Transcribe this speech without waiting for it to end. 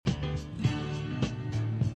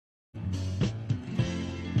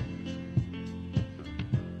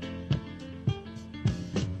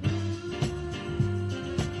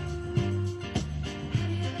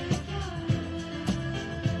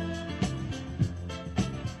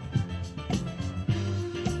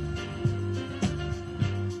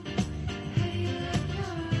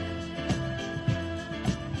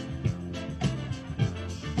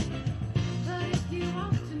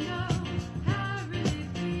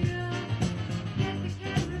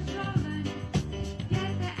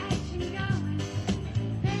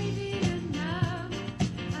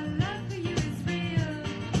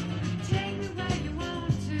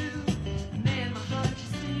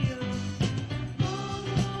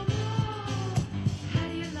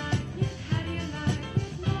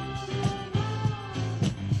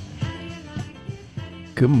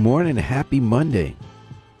Good morning. Happy Monday.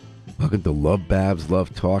 Welcome to Love Babs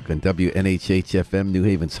Love Talk on WNHH-FM, New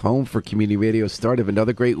Haven's home for community radio. Start of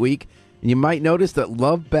another great week. And you might notice that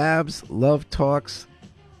Love Babs Love Talks,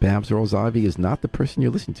 Babs Rolls-Ivy is not the person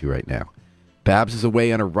you're listening to right now. Babs is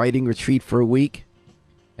away on a writing retreat for a week,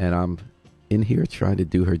 and I'm in here trying to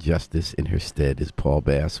do her justice in her stead is Paul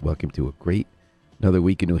Bass. Welcome to another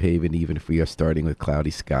week in New Haven, even if we are starting with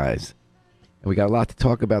cloudy skies. And we got a lot to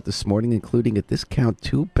talk about this morning, including at this count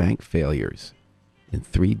 2 bank failures in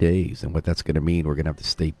 3 days. And what that's going to mean, we're going to have the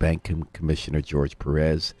State Bank Commissioner, George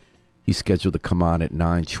Perez. He's scheduled to come on at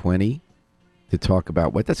 9:20 to talk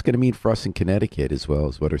about what that's going to mean for us in Connecticut, as well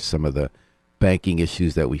as what are some of the banking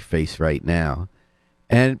issues that we face right now.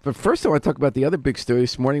 But first, I want to talk about the other big story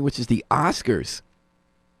this morning, which is the Oscars.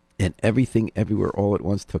 And Everything Everywhere All at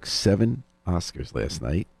Once took 7 Oscars last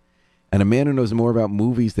night. And a man who knows more about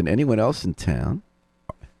movies than anyone else in town,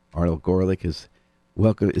 Arnold Gorelick, is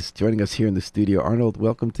joining us here in the studio. Arnold,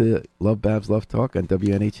 welcome to Love Babs Love Talk on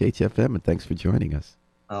WNHH-FM, and thanks for joining us.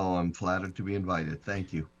 Oh, I'm flattered to be invited.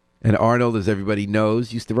 Thank you. And Arnold, as everybody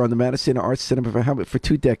knows, used to run the Madison Arts Center for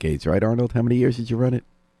 2 decades, right, Arnold? How many years did you run it?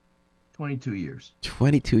 22 years.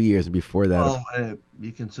 22 years, and before that... Well,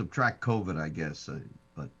 you can subtract COVID, I guess,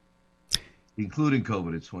 but including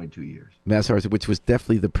COVID, it's 22 years. Mass Arts, which was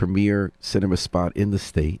definitely the premier cinema spot in the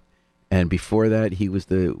state. And before that, he was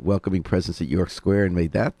the welcoming presence at York Square and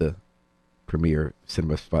made that the premier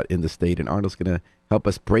cinema spot in the state. And Arnold's going to help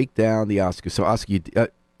us break down the Oscars. So,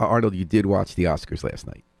 Arnold, you did watch the Oscars last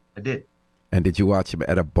night. I did. And did you watch them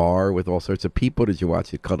at a bar with all sorts of people? Did you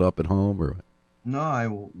watch it cut up at home? Or? No, I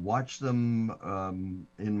watched them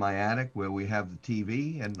in my attic where we have the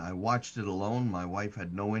TV, and I watched it alone. My wife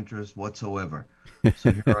had no interest whatsoever.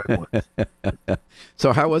 So here I was.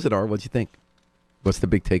 So how was it, Arnold? What'd you think? What's the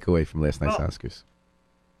big takeaway from last night's Oscars?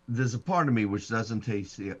 There's a part of me which doesn't take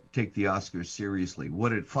the Oscars seriously.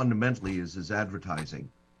 What it fundamentally is advertising,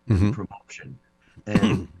 and promotion.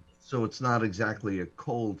 And so it's not exactly a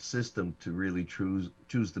cold system to really choose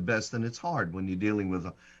the best. And it's hard when you're dealing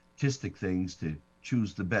with artistic things to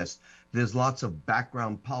choose the best. There's lots of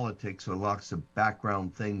background politics or lots of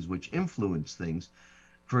background things which influence things.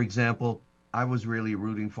 For example, I was really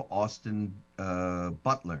rooting for Austin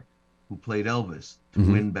Butler, who played Elvis, to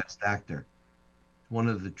win Best Actor. One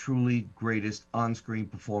of the truly greatest on-screen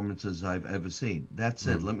performances I've ever seen. That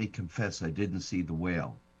said, let me confess, I didn't see The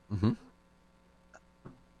Whale.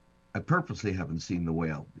 I purposely haven't seen The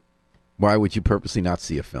Whale. Why would you purposely not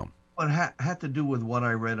see a film? Well, it had to do with what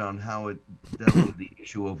I read on how it dealt with the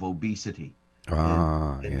issue of obesity.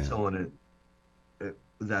 And so on.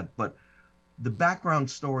 But the background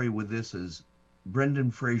story with this is Brendan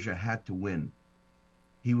Fraser had to win.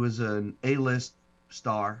 He was an A-list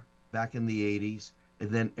star back in the 80s, and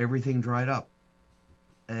then everything dried up.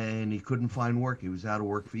 And he couldn't find work. He was out of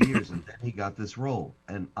work for years, and then he got this role.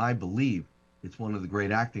 And I believe it's one of the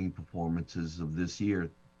great acting performances of this year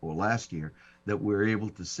or last year that we're able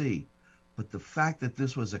to see. But the fact that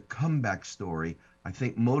this was a comeback story, I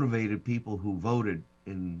think motivated people who voted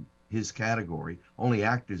in his category. Only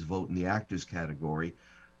actors vote in the actors category.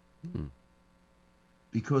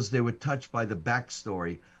 Because they were touched by the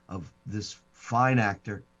backstory of this fine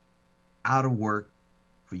actor out of work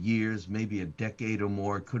for years, maybe a decade or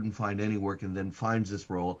more, couldn't find any work, and then finds this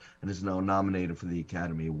role and is now nominated for the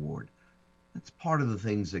Academy Award. That's part of the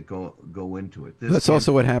things that go into it. That's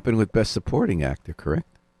also what happened with Best Supporting Actor, correct?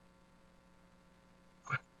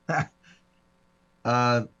 That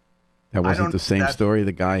wasn't the same story.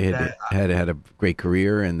 The guy had a great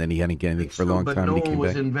career, and then he hadn't get anything for a long time. But no one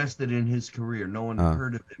was back. invested in his career. No one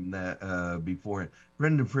heard of him before.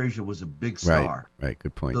 Brendan Fraser was a big star. Right.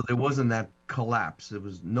 Good point. So there wasn't that collapse. It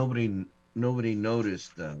was nobody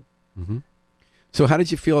noticed. So how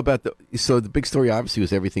did you feel about the big story? Obviously,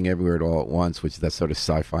 was Everything Everywhere at All at Once, which is that sort of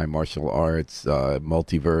sci-fi martial arts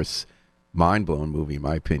multiverse, mind-blowing movie, in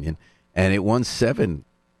my opinion, and it won 7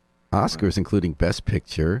 Oscars, including Best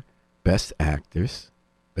Picture, Best Actors,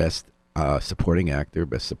 Best Supporting Actor,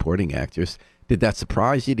 Best Supporting Actress. Did that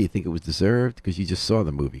surprise you? Do you think it was deserved? Because you just saw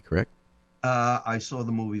the movie, correct? I saw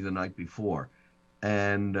the movie the night before,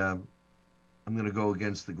 and I'm going to go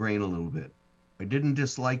against the grain a little bit. I didn't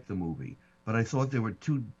dislike the movie, but I thought there were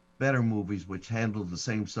 2 better movies which handled the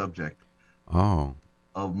same subject of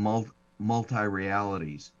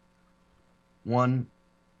multi-realities. One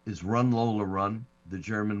is Run, Lola, Run, the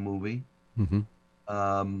German movie.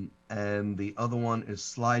 And the other one is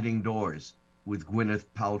Sliding Doors with Gwyneth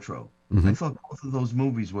Paltrow. I thought both of those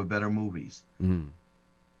movies were better movies.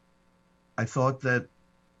 I thought that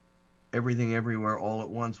Everything Everywhere All at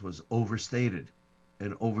Once was overstated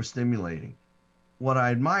and overstimulating. what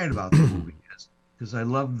I admired about the movie is because I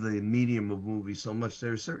love the medium of movies so much.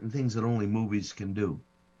 There are certain things that only movies can do.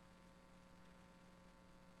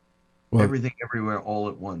 Well, Everything, everywhere, all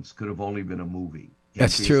at once could have only been a movie. Can't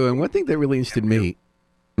that's be a true. And story. one thing that really interested Can't be a, me,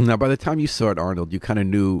 now, by the time you saw it, Arnold, you kind of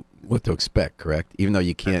knew what to expect, correct? Even though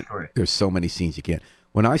you that's can't, correct. there's so many scenes you can't.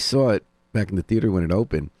 When I saw it back in the theater when it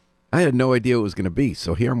opened, I had no idea what it was going to be.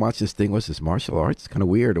 So here I'm watching this thing. What's this, martial arts? It's kind of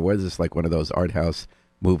weird. Or was this like one of those art house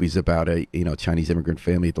movies about a Chinese immigrant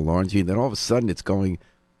family at the Laurentian? And then all of a sudden it's going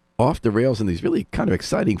off the rails in these really kind of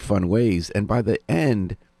exciting, fun ways. And by the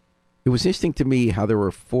end, it was interesting to me how there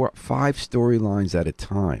were five storylines at a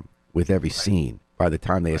time with every scene by the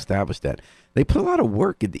time they Right. established that. They put a lot of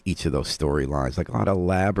work into each of those storylines, like a lot of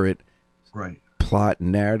elaborate Right. plot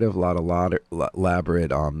and narrative, a lot of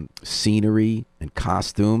elaborate scenery and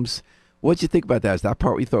costumes. What'd you think about that? Is that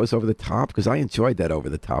part we thought was over the top? Because I enjoyed that over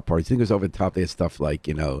the top part. You think it was over the top? They had stuff like,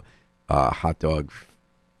 hot dog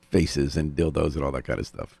faces and dildos and all that kind of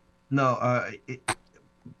stuff. No,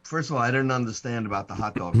 first of all, I didn't understand about the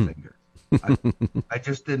hot dog finger. I, I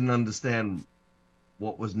just didn't understand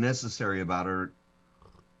what was necessary about her,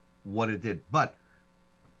 what it did. But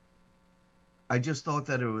I just thought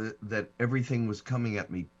that that everything was coming at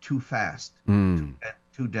me too fast, Mm.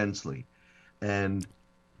 too densely, and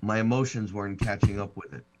my emotions weren't catching up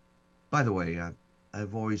with it. By the way,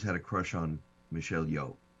 I've always had a crush on Michelle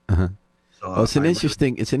Yeoh. Uh-huh. So Well, it's I really, an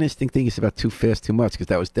interesting thing. It's about too fast, too much, because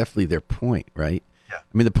that was definitely their point, right? yeah,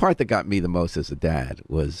 I mean, the part that got me the most as a dad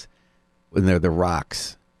was when they're the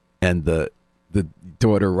rocks, and the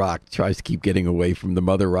daughter rock tries to keep getting away from the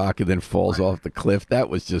mother rock and then falls right, off the cliff. I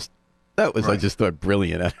right, just thought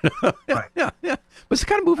brilliant. I don't know. Yeah, right. yeah, yeah. But it's the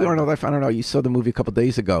kind of movie, I Arnold. know. I don't know. You saw the movie a couple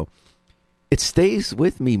days ago. It stays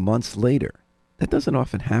with me months later. That doesn't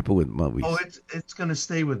often happen with Oh, movies. it's going to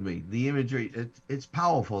stay with me. The imagery, it's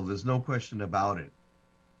powerful. There's no question about it.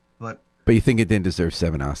 But But you think it didn't deserve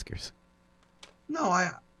 7 Oscars? no,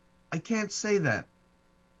 I can't say that.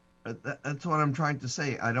 That's what I'm trying to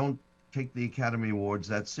say. I don't take the Academy Awards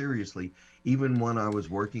that seriously. Even when I was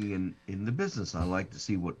working in the business, I like to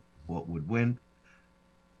see what would win.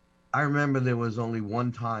 I remember there was only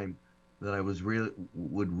one time that I was really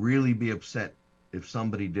would really be upset if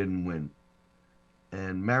somebody didn't win.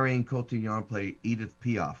 And Marion Cotillard played Edith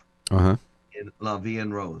Piaf Uh huh. in La Vie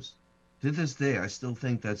en Rose. To this day, I still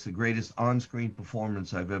think that's the greatest on-screen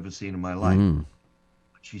performance I've ever seen in my life. Mm.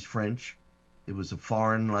 She's French. It was a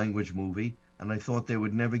foreign language movie, and I thought they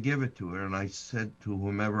would never give it to her. And I said to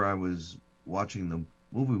whomever I was watching the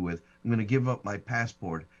movie with, I'm going to give up my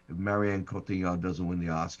passport if Marianne Cotillard doesn't win the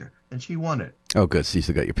Oscar. And she won it. Oh, good. So you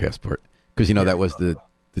still got your passport because Yeah. that was the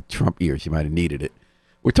Trump years. You might have needed it.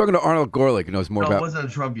 We're talking to Arnold Gorlick, who knows more No, it about. wasn't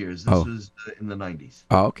the Trump years. This Oh, was in the 90s.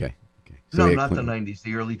 oh, okay, okay. So No, yeah, not the Clinton. 90s,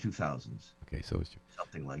 the early 2000s. Okay, so it's,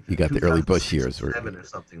 Something like you that. got the early Bush 2006 years. or 7 or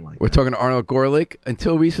something like We're that. talking to Arnold Gorlick.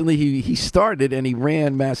 Until recently, he started and he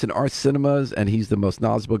ran Masson Art Cinemas, and he's the most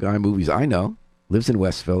knowledgeable guy in movies I know. Lives in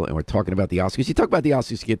Westville, and we're talking about the Oscars. You talk about the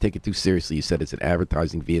Oscars, you can't take it too seriously. You said it's an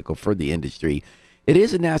advertising vehicle for the industry. It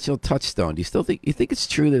is a national touchstone. Do you think it's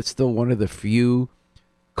true that it's still one of the few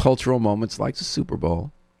cultural moments like the Super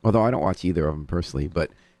Bowl? Although I don't watch either of them personally, but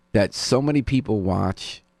that so many people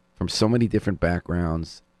watch from so many different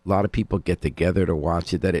backgrounds. A lot of people get together to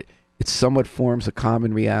watch it. That it somewhat forms a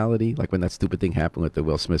common reality. Like when that stupid thing happened with the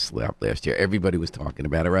Will Smith slap last year, everybody was talking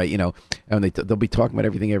about it, right? And they'll be talking about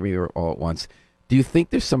everything everywhere all at once. Do you think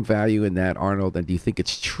there's some value in that, Arnold? And do you think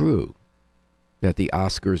it's true that the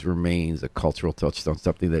Oscars remains a cultural touchstone,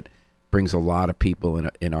 something that brings a lot of people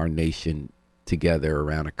in our nation together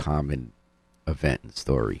around a common event and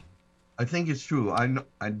story? I think it's true.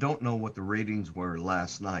 I don't know what the ratings were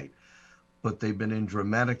last night, but they've been in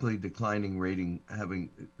dramatically declining rating, having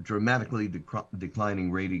dramatically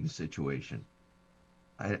declining rating situation.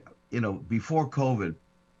 Before COVID,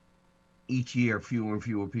 each year fewer and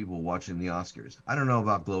fewer people watching the Oscars. I don't know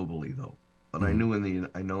about globally though, but Mhm.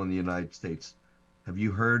 I know in the United States. Have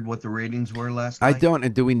you heard what the ratings were last I night? don't.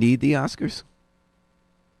 And do we need the Oscars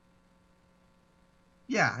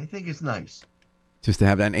Yeah, I think it's nice. just to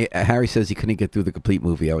have that? And Harry says he couldn't get through the complete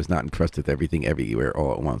movie. I was not impressed with everything everywhere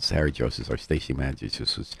all at once. Harry Joseph, our station manager,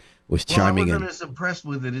 just was Well, I chiming wasn't in. as impressed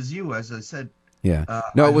with it as you. As I said, Yeah.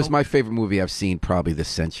 No, I it was hope my favorite movie I've seen probably this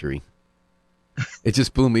century. It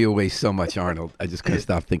just blew me away so much, Arnold. I just couldn't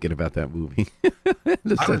stop thinking about that movie. I was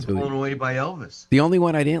That's really- blown away by Elvis. The only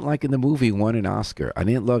one I didn't like in the movie won an Oscar. I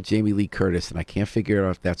didn't love Jamie Lee Curtis, and I can't figure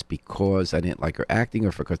out if that's because I didn't like her acting or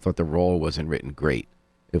if I thought the role wasn't written great,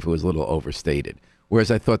 if it was a little overstated. Whereas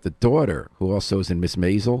I thought the daughter, who also is in Miss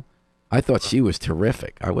Maisel, I thought she was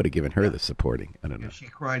terrific. I would have given her the supporting. I don't know. She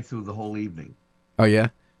cried through the whole evening. Oh yeah.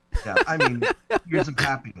 Yeah, I mean, Tears of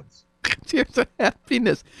Happiness. Tears of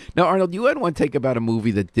happiness. Now, Arnold, you had one take about a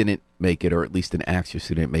movie that didn't make it, or at least an actress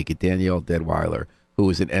who didn't make it. Danielle Deadweiler, who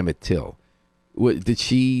was in Emmett Till.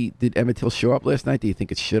 Did Emmett Till show up last night? Do you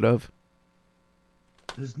think it should have?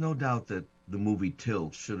 There's no doubt that the movie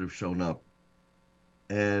Till should have shown up,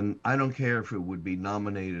 and I don't care if it would be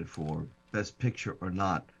nominated for Best Picture or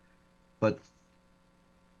not, but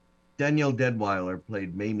Danielle Deadweiler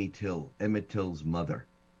played Mamie Till, Emmett Till's mother.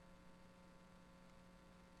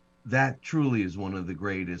 That truly is one of the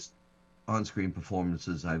greatest on-screen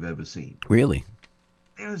performances I've ever seen. Really?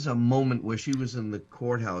 There's a moment where she was in the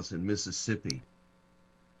courthouse in Mississippi,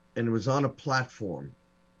 and it was on a platform,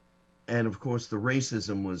 and of course the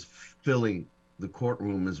racism was filling the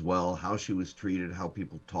courtroom as well, how she was treated, how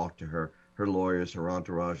people talked to her, her lawyers, her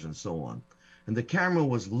entourage, and so on. And the camera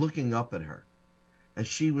was looking up at her as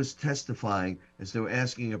she was testifying, as they were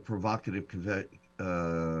asking her provocative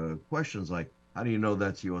questions like, how do you know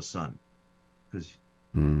that's your son? Because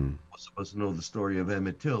most of us know the story of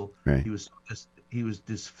Emmett Till. Right. He was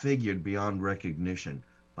disfigured beyond recognition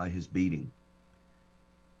by his beating.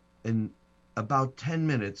 In about 10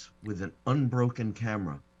 minutes, with an unbroken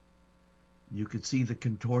camera, you could see the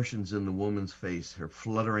contortions in the woman's face, her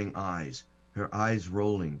fluttering eyes, her eyes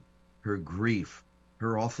rolling, her grief,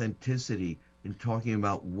 her authenticity in talking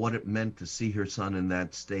about what it meant to see her son in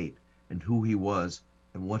that state and who he was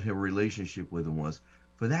and what her relationship with him was.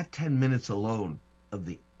 For that 10 minutes alone of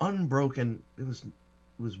the unbroken, it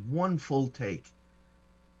was one full take.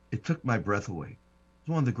 It took my breath away. It's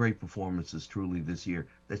one of the great performances truly this year.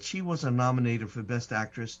 That she wasn't nominated for Best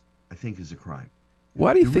Actress, I think is a crime.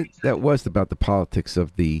 Why do you think that was about the politics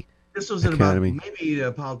of the This was Academy? about,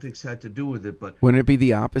 maybe politics had to do with it, but Wouldn't it be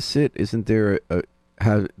the opposite? Isn't there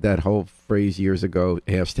how that whole phrase years ago,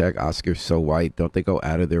 hashtag Oscars so white? Don't they go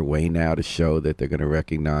out of their way now to show that they're going to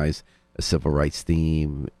recognize a civil rights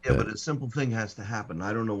theme? yeah, but a simple thing has to happen.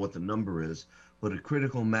 I don't know what the number is, but a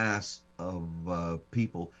critical mass of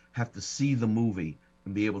people have to see the movie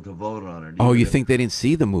and be able to vote on it. Oh, Even you if think they didn't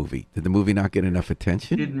see the movie? Did the movie not get enough it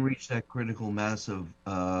attention? didn't reach that critical mass of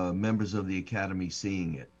members of the Academy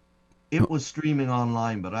seeing it. It was streaming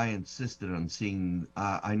online, but I insisted on seeing.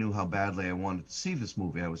 I knew how badly I wanted to see this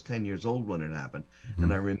movie. I was 10 years old when it happened,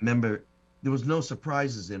 and I remember there was no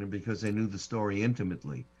surprises in it because I knew the story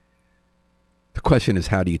intimately. The question is,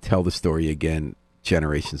 how do you tell the story again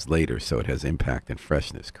generations later so it has impact and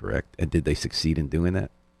freshness, correct? And did they succeed in doing that?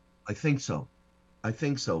 I think so. I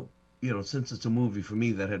think so. You know, since it's a movie for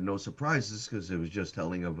me that had no surprises because it was just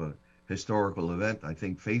telling of a historical event, I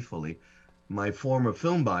think faithfully. My former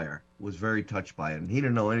film buyer was very touched by it, and he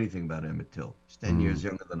didn't know anything about Emmett Till. He's 10 years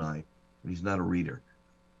younger than I, and he's not a reader.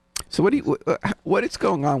 So what is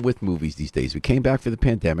going on with movies these days? We came back for the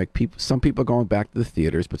pandemic. Some people are going back to the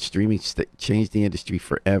theaters, but streaming changed the industry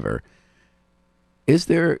forever. Is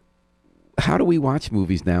there? How do we watch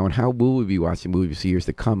movies now, and how will we be watching movies for years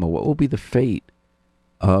to come? And what will be the fate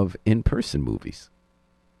of in-person movies?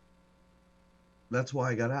 That's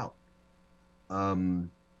why I got out.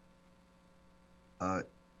 Um, uh,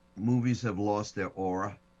 Movies have lost their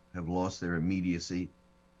aura, have lost their immediacy.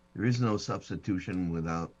 There is no substitution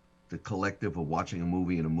without the collective of watching a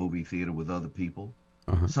movie in a movie theater with other people.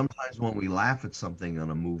 Uh-huh. Sometimes when we laugh at something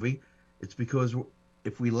on a movie, it's because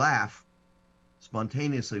if we laugh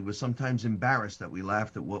spontaneously, we're sometimes embarrassed that we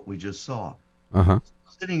laughed at what we just saw. Uh-huh.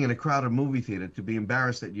 Sitting in a crowded movie theater to be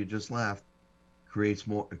embarrassed that you just laughed creates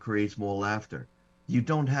more laughter. You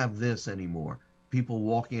don't have this anymore. People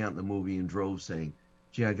walking out in the movie in droves saying,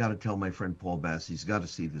 "Gee, I got to tell my friend Paul Bass he's got to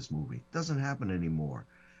see this movie." It doesn't happen anymore.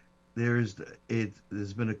 There's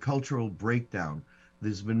been a cultural breakdown.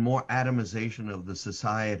 There's been more atomization of the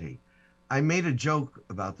society. I made a joke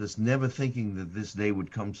about this, never thinking that this day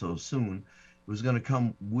would come so soon. It was going to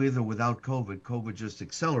come with or without COVID. COVID just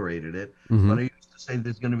accelerated it. Mm-hmm. But I used to say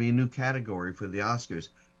there's going to be a new category for the Oscars: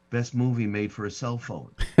 best movie made for a cell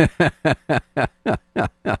phone.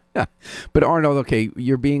 But Arnold, okay,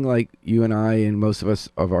 you're being like you and I and most of us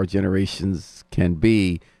of our generations can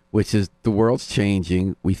be, which is the world's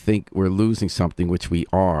changing. We think we're losing something, which we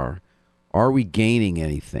are. Are we gaining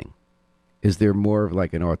anything? Is there more of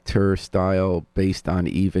like an auteur style based on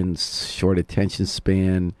even short attention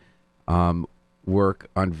span work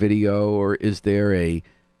on video, or is there a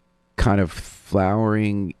kind of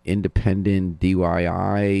flowering independent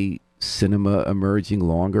DIY cinema emerging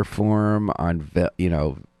longer form on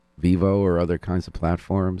Vivo or other kinds of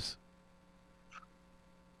platforms?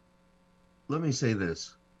 Let me say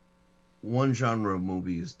this. One genre of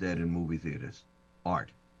movie is dead in movie theaters: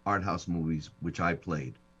 art house movies, which I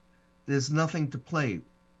played. There's nothing to play.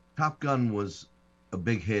 Top Gun was a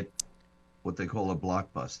big hit, what they call a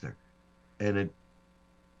blockbuster, and it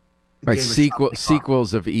Right, gave us something off.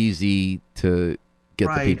 sequels of easy to get the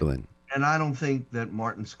Right. people in. And I don't think that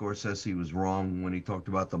Martin Scorsese was wrong when he talked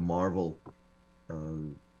about the Marvel uh,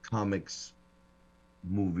 comics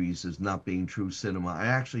movies as not being true cinema. I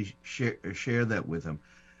actually share that with him.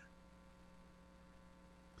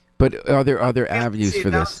 But are there other I only avenues see a for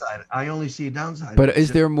this? downside. I only see a downside. But It's is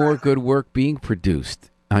just there more good work being produced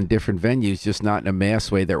on different venues, just not in a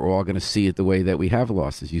mass way that we're all going to see it the way that we have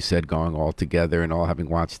lost, as you said, going all together and all having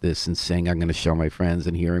watched this and saying, I'm going to show my friends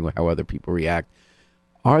and hearing how other people react?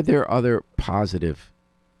 Are there other positive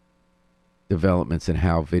developments in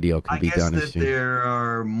how video can I be guess done in that stream? there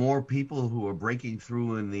are more people who are breaking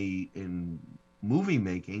through in movie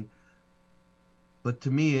making, but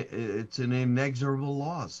to me, it's an inexorable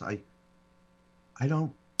loss. I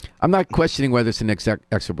don't. I'm not questioning whether it's an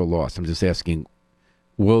exorable loss. I'm just asking,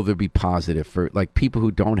 will there be positive for like people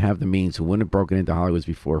who don't have the means, who wouldn't have broken into Hollywoods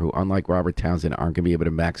before, who, unlike Robert Townsend, aren't going to be able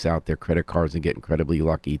to max out their credit cards and get incredibly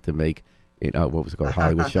lucky to make, what was it called,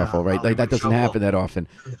 Hollywood Shuffle, right? Like that Hollywood doesn't Shuffle. happen that often.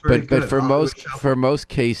 It's very But good. Hollywood for Shuffle. most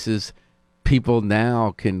cases, people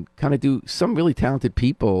now can kind of do, some really talented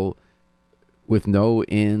people with no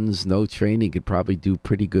ins, no training, could probably do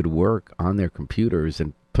pretty good work on their computers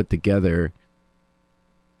and put together.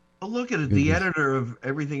 But look at it. The editor of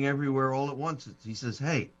Everything Everywhere All at Once, he says,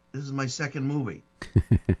 "Hey, this is my second movie."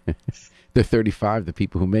 The 35, the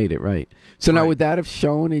people who made it, right? So now, Right. would that have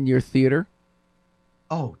shown in your theater?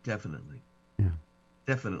 Oh, definitely. Yeah.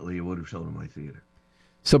 Definitely it would have shown in my theater.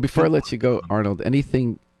 So before I let you go, Arnold,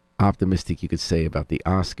 anything optimistic you could say about the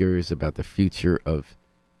Oscars, about the future of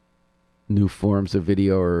new forms of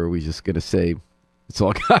video, or are we just going to say it's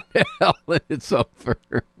all gone to hell and it's over?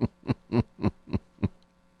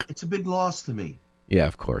 It's a big loss to me. Yeah,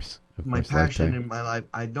 of course. Of My course. Like passion in my life,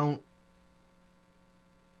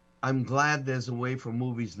 I'm glad there's a way for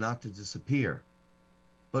movies not to disappear.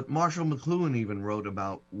 But Marshall McLuhan even wrote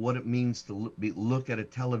about what it means to look at a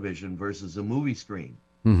television versus a movie screen.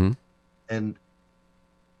 Mm-hmm. And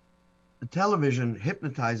the television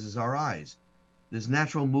hypnotizes our eyes. There's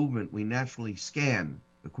natural movement. We naturally scan,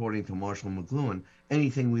 according to Marshall McLuhan,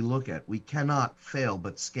 anything we look at. We cannot fail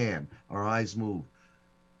but scan. Our eyes move.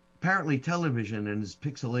 Apparently, television and its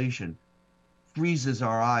pixelation freezes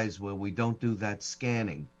our eyes where we don't do that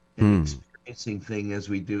scanning and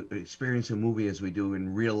experience a movie as we do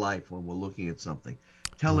in real life when we're looking at something.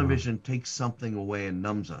 Television takes something away and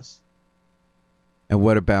numbs us. And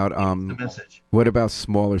The message. what about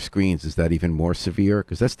smaller screens? Is that even more severe?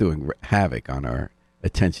 Because that's doing havoc on our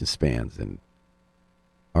attention spans and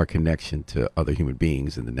our connection to other human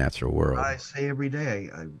beings in the natural world. I say every day,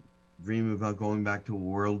 I dream about going back to a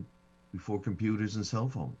world before computers and cell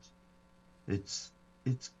phones. It's.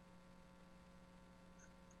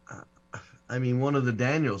 I mean, one of the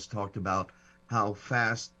Daniels talked about how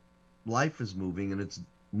fast life is moving, and it's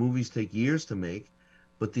movies take years to make,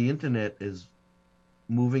 but the internet is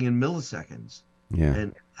moving in milliseconds. Yeah.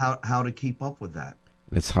 And how to keep up with that.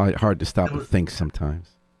 It's hard to stop and think sometimes.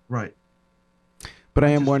 Right. But I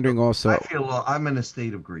am wondering also. I feel I'm in a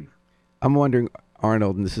state of grief. I'm wondering,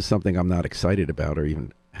 Arnold, and this is something I'm not excited about or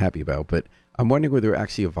even happy about, but I'm wondering whether we're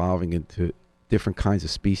actually evolving into different kinds of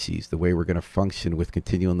species, the way we're going to function with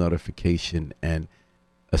continual notification and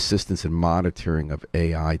assistance and monitoring of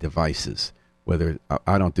AI devices. Whether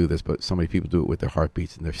I don't do this, but so many people do it with their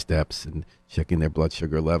heartbeats and their steps and checking their blood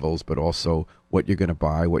sugar levels, but also what you're going to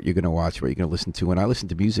buy, what you're going to watch, what you're going to listen to. When I listen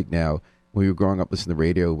to music now, when we were growing up, listening to the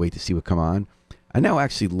radio, wait to see what come on. I now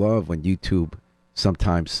actually love when YouTube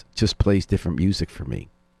sometimes just plays different music for me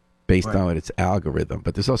based on its algorithm.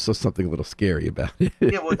 But there's also something a little scary about it.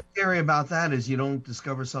 Yeah, what's scary about that is you don't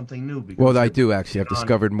discover something new. Well, I do actually. I've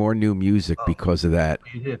discovered more new music because of that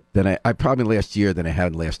than I probably last year than I had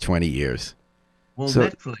in the last 20 years. Well, so,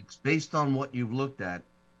 Netflix, based on what you've looked at,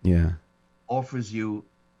 offers you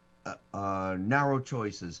narrow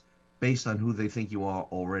choices based on who they think you are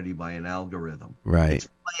already by an algorithm. Right. It's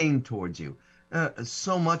playing towards you.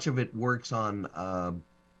 So much of it works on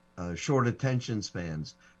short attention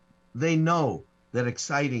spans. They know that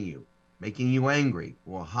exciting you, making you angry,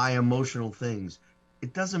 or high emotional things,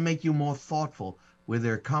 it doesn't make you more thoughtful where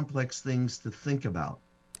there are complex things to think about.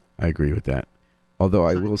 I agree with that. Although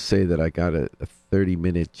I will say that I got a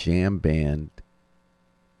 30-minute jam band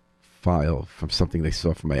file from something they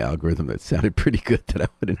saw from my algorithm that sounded pretty good that I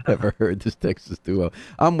would have never heard this Texas duo.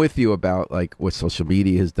 I'm with you about like what social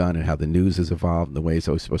media has done and how the news has evolved and the way it's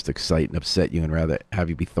always supposed to excite and upset you and rather have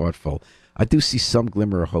you be thoughtful. I do see some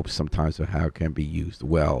glimmer of hope sometimes of how it can be used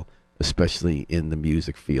well, especially in the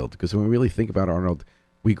music field. Because when we really think about Arnold,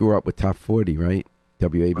 we grew up with Top 40, right?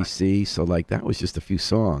 WABC. Right. So like that was just a few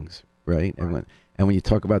songs, right? And when you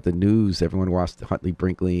talk about the news, everyone watched Huntley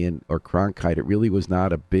Brinkley or Cronkite. It really was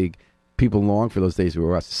not a big. People long for those days where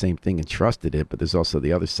we watched the same thing and trusted it, but there's also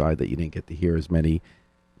the other side that you didn't get to hear as many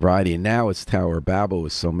variety. And now it's Tower of Babel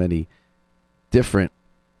with so many different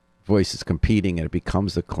voices competing, and it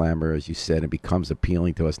becomes a clamor, as you said. It becomes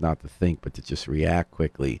appealing to us not to think, but to just react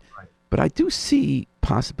quickly. Right. But I do see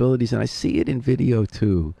possibilities, and I see it in video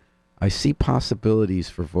too. I see possibilities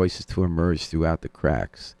for voices to emerge throughout the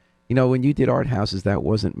cracks. You know, when you did art houses, that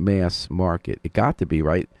wasn't mass market. It got to be,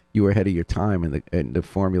 right? You were ahead of your time, and the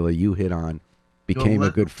formula you hit on became a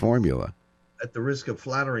good formula. At the risk of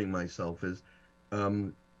flattering myself, is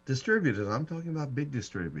distributors. I'm talking about big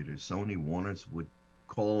distributors. Sony, Warner's would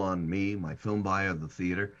call on me, my film buyer, the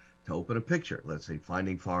theater, to open a picture. Let's say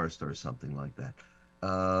Finding Forrester or something like that.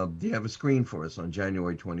 Do you have a screen for us on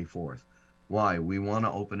January 24th? Why? We want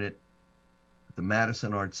to open it at the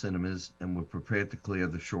Madison Art Cinemas, and we're prepared to clear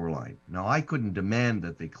the shoreline. Now, I couldn't demand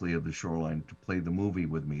that they clear the shoreline to play the movie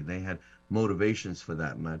with me. They had motivations for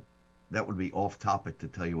that, and that would be off topic to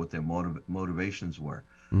tell you what their motivations were.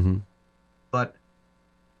 Mm-hmm. But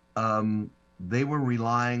they were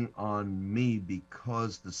relying on me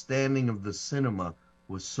because the standing of the cinema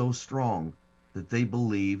was so strong that they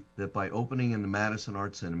believed that by opening in the Madison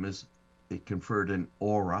Art Cinemas, it conferred an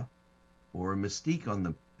aura or a mystique on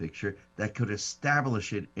the picture that could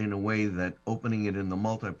establish it in a way that opening it in the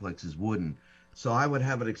multiplexes wouldn't. So I would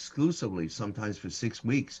have it exclusively, sometimes for 6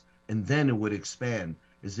 weeks, and then it would expand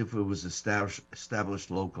as if it was established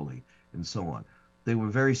locally, and so on. They were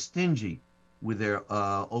very stingy with their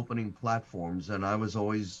opening platforms, and I was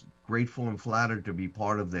always grateful and flattered to be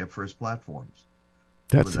part of their first platforms.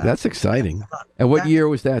 That's exciting. And what year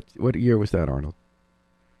was that? What year was that, Arnold?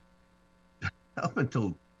 Up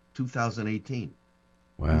until 2018.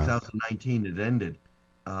 Wow. 2019 it ended.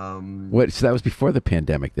 So that was before the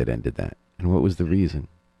pandemic that ended that. And what was the reason?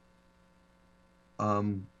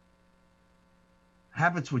 Habits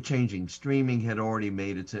were changing. Streaming had already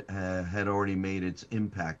made its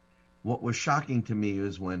impact. What was shocking to me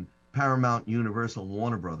is when Paramount, Universal,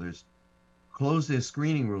 Warner Brothers closed their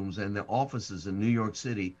screening rooms and their offices in New York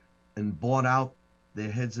City and bought out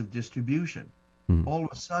their heads of distribution. All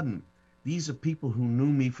of a sudden, these are people who knew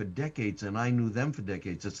me for decades and I knew them for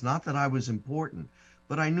decades. It's not that I was important,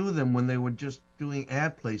 but I knew them when they were just doing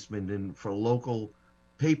ad placement for local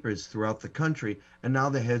papers throughout the country, and now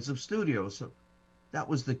they're heads of studios. So that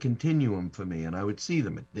was the continuum for me, and I would see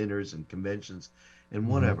them at dinners and conventions and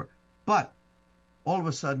whatever. But all of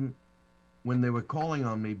a sudden, when they were calling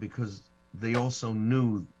on me because they also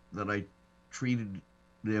knew that I treated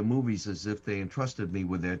their movies as if they entrusted me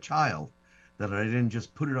with their child, that I didn't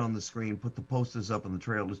just put it on the screen, put the posters up and the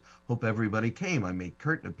trailers, hope everybody came. I made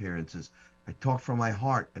curtain appearances. I talked from my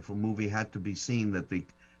heart. If a movie had to be seen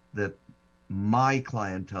that my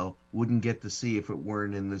clientele wouldn't get to see if it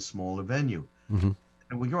weren't in this smaller venue. Mm-hmm.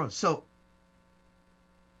 And we go. So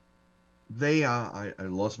I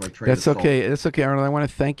lost my train of thought. That's okay, Arnold. I want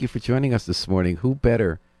to thank you for joining us this morning. Who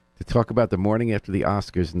better to talk about the morning after the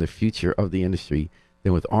Oscars and the future of the industry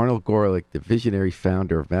than with Arnold Gorelick, the visionary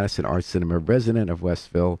founder of Madison Art Cinema, resident of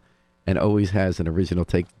Westville, and always has an original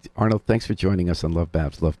take. Arnold, thanks for joining us on Love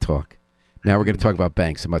Babs, Love Talk. Now we're going to talk about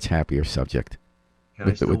banks, a much happier subject. Can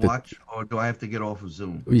I still watch, or do I have to get off of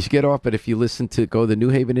Zoom? You should get off, but if you go to the New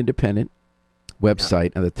Haven Independent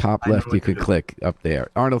website, on the top left, you can click up there.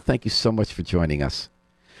 Arnold, thank you so much for joining us.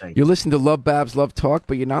 You're listening to Love Babs, Love Talk,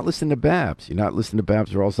 but you're not listening to Babs. You're not listening to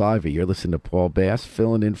Babs Rawls-Ivy. You're listening to Paul Bass,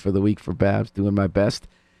 filling in for the week for Babs, doing my best.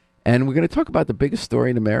 And we're going to talk about the biggest story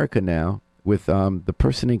in America now with the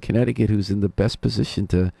person in Connecticut who's in the best position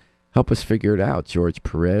to help us figure it out, George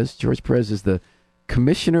Perez. George Perez is the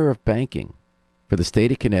Commissioner of Banking for the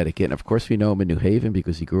state of Connecticut. And, of course, we know him in New Haven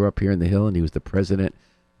because he grew up here in the Hill, and he was the president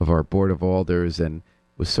of our Board of Alders and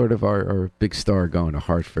was sort of our big star going to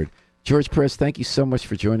Hartford. George Perez, thank you so much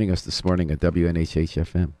for joining us this morning at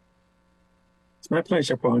WNHH-FM. It's my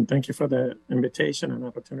pleasure, Paul, and thank you for the invitation and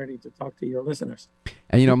opportunity to talk to your listeners.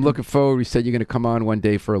 And, I'm looking forward. We said you're going to come on one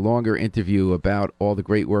day for a longer interview about all the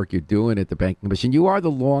great work you're doing at the Banking Commission. You are the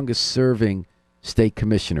longest-serving state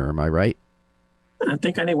commissioner, am I right? I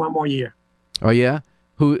think I need one more year. Oh, yeah?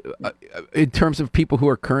 Who, in terms of people who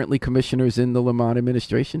are currently commissioners in the Lamont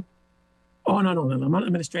administration? Oh, no. The Lamont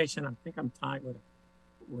administration, I think I'm tied with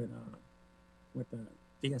the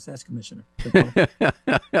DSS commissioner.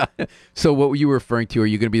 So what were you referring to? Are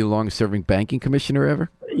you going to be the longest-serving banking commissioner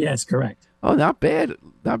ever? Yes, correct. Oh, not bad,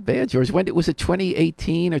 George. When was it?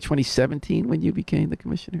 2018 or 2017 when you became the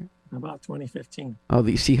commissioner? About 2015. Oh,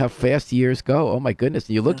 you see how fast years go. Oh my goodness,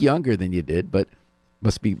 you look younger than you did, but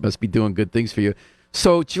Must be doing good things for you.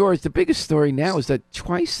 So, George, the biggest story now is that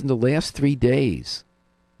twice in the last 3 days,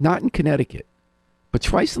 not in Connecticut, but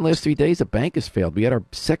twice in the last 3 days, a bank has failed. We had our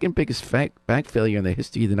second biggest bank failure in the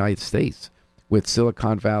history of the United States with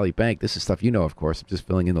Silicon Valley Bank. This is stuff you know, of course. I'm just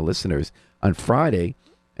filling in the listeners. On Friday,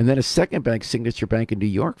 and then a second bank, Signature Bank in New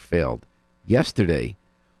York, failed yesterday.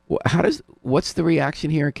 What's the reaction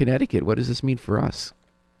here in Connecticut? What does this mean for us?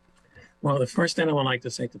 Well, the first thing I would like to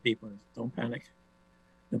say to people is don't panic.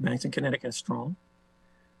 The banks in Connecticut are strong.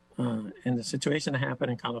 And the situation that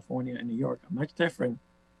happened in California and New York are much different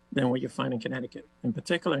than what you find in Connecticut. In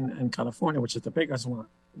particular, in California, which is the biggest one,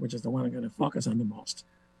 which is the one I'm going to focus on the most.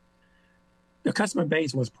 The customer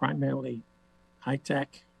base was primarily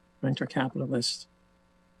high-tech, venture capitalists,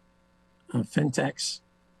 fintechs,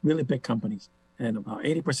 really big companies. And about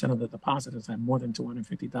 80% of the depositors had more than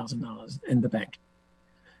 $250,000 in the bank,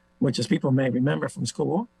 which, as people may remember from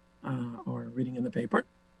school or reading in the paper,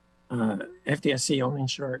 FDIC only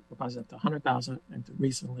insured deposits up to $100,000, and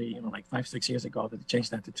recently, like 5-6 years ago, they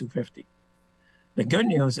changed that to $250,000. The good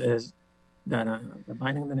news is that the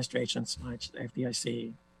Biden administration smashed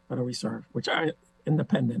FDIC, Federal Reserve, which are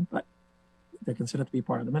independent, but they're considered to be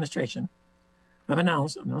part of the administration, have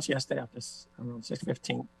announced yesterday after around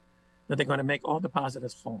 6:15 that they're going to make all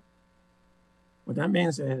depositors whole. What that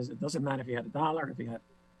means is it doesn't matter if you had $1, if you had,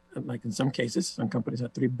 like in some cases, some companies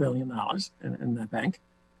have $3 billion in that bank.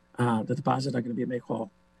 The deposits are going to be made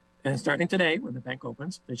whole. And starting today, when the bank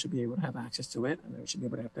opens, they should be able to have access to it, and they should be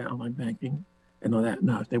able to have their online banking and all that.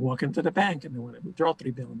 Now, if they walk into the bank and they want to withdraw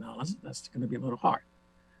 $3 billion, that's going to be a little hard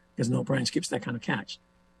because no branch keeps that kind of cash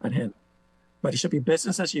at hand. But it should be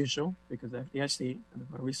business as usual because the FDIC and the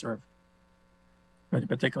Federal Reserve, but in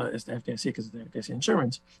particular, it's the FDIC because it's the FDIC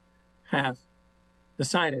insurance, have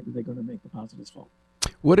decided that they're going to make depositors whole.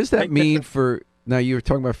 What does that mean for... Now, you were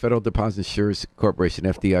talking about Federal Deposit Insurance Corporation,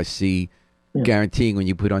 FDIC, guaranteeing when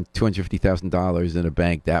you put on $250,000 in a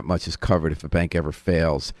bank, that much is covered if a bank ever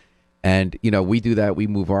fails. And, we do that. We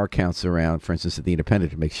move our accounts around, for instance, at the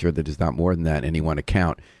Independent to make sure that there's not more than that in any one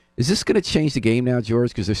account. Is this going to change the game now, George?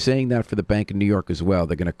 Because they're saying that for the Bank in New York as well.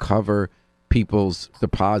 They're going to cover people's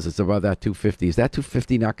deposits above that $250,000. Is that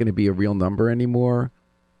 $250,000 not going to be a real number anymore?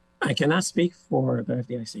 I cannot speak for the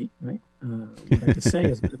FDIC, right? What I can say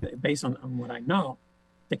is, based on what I know,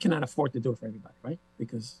 they cannot afford to do it for everybody, right?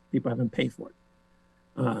 Because people haven't paid for it.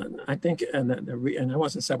 I think, and I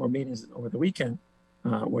was in several meetings over the weekend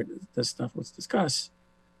where this stuff was discussed,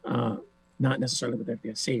 not necessarily with the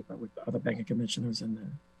FDIC, but with other banking commissioners and the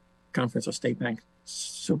Conference of State Bank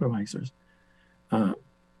Supervisors. The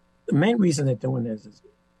main reason they're doing this is,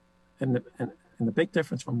 and the big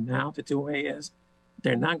difference from now to 2A is,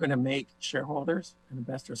 they're not going to make shareholders and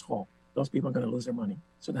investors whole. Those people are going to lose their money.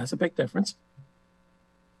 So that's a big difference.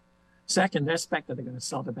 Second, they expect that they're going to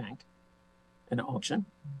sell the bank in an auction,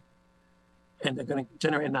 and they're going to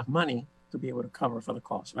generate enough money to be able to cover for the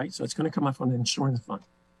cost, right? So it's going to come out from the insurance fund.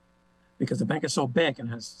 Because the bank is so big and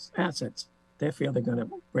has assets, they feel they're going to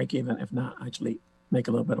break even, if not actually make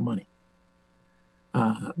a little bit of money.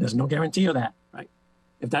 There's no guarantee of that, right?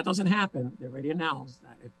 If that doesn't happen, they already announced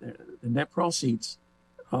that if the net proceeds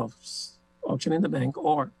of auctioning the bank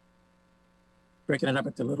or breaking it up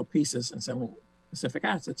into little pieces and selling specific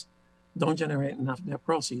assets don't generate enough net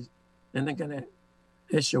proceeds, then they're going to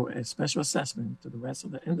issue a special assessment to the rest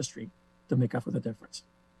of the industry to make up for the difference.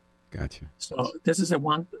 Gotcha. So this is a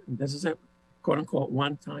quote unquote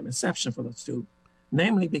one-time exception for those two,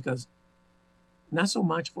 namely because not so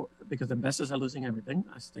much because investors are losing everything,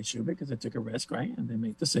 as they should, because they took a risk, right? And they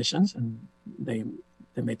made decisions and they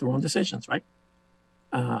made their own decisions, right?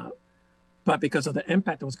 But because of the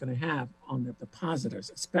impact it was going to have on the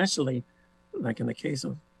depositors, especially like in the case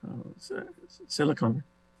of Silicon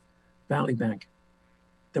Valley Bank,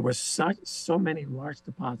 there were so many large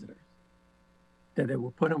depositors that they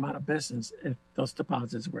will put them out of business if those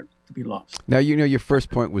deposits were to be lost. Now, your first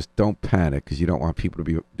point was don't panic because you don't want people to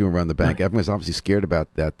be doing around the bank. Right. Everyone's obviously scared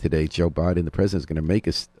about that today. Joe Biden, the president, is going to make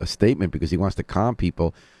a statement because he wants to calm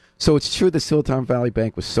people. So it's true that Silicon Valley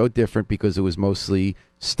Bank was so different because it was mostly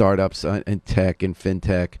startups and tech and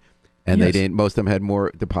fintech, and yes. Most of them had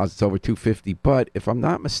more deposits over $250. But if I'm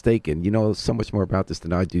not mistaken, you know so much more about this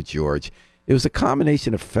than I do, George. It was a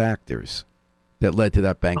combination of factors that led to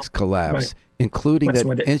that bank's collapse, right. Including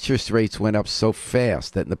that interest rates went up so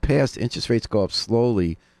fast that in the past, interest rates go up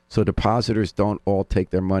slowly, so depositors don't all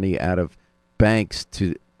take their money out of banks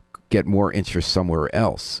to get more interest somewhere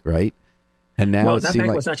else, right? And now that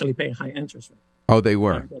bank was actually paying high interest rates. Oh, they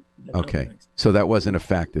were? Okay. So that wasn't a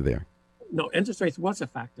factor there. No, interest rates was a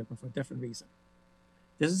factor, but for a different reason.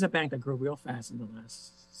 This is a bank that grew real fast in the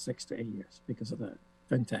last 6 to 8 years because of the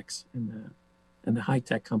fintechs and the high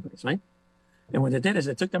tech companies, right? And what they did is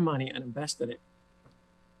they took the money and invested it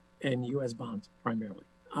in U.S. bonds primarily.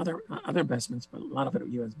 Other investments, but a lot of it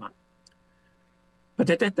U.S. bonds. But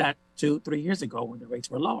they did that 2-3 years ago when the rates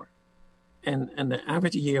were lower, and the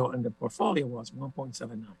average yield in the portfolio was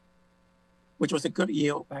 1.79, which was a good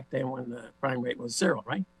yield back then when the prime rate was 0,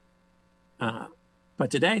 right? But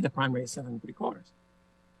today the prime rate is 7.75.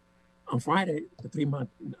 On Friday, the 3-month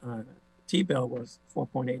T-bill was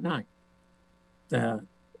 4.89. The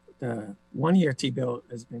 1-year T-bill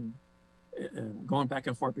has been going back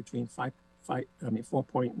and forth between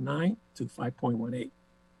 4.9 to 5.18.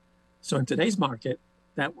 So in today's market,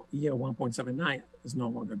 that yield 1.79 is no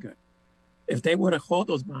longer good. If they would have held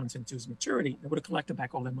those bonds into its maturity, they would have collected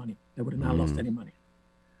back all their money. They would have not lost any money.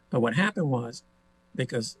 But what happened was,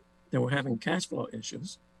 because they were having cash flow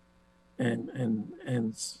issues,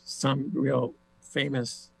 and some real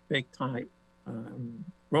famous big time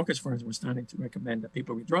brokerage firms were starting to recommend that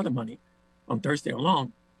people withdraw the money. On Thursday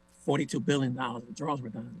alone, $42 billion withdrawals were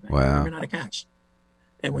done in the bank. Wow. They ran out of cash.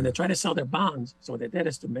 And when they try to sell their bonds, so what they did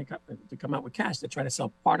is to come out with cash, they try to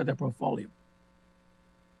sell part of their portfolio.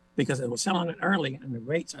 Because they were selling it early and the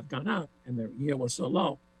rates have gone up and their yield was so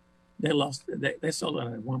low, they sold it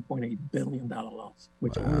at a $1.8 billion loss,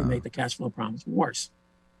 which only made the cash flow problems worse.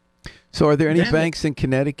 So are there any banks in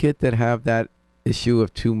Connecticut that have that issue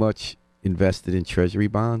of too much invested in treasury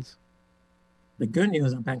bonds? The good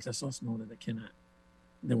news on banks are so small that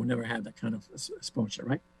they will never have that kind of exposure,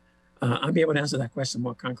 right? I'll be able to answer that question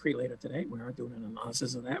more concrete later today. We are doing an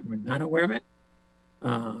analysis of that. We're not aware of it.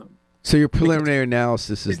 So your preliminary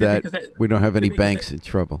analysis is that we don't have any banks in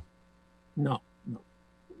trouble? No,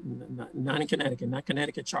 not in Connecticut, not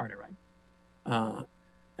Connecticut charter, right?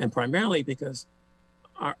 And primarily because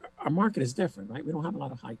our market is different, right? We don't have a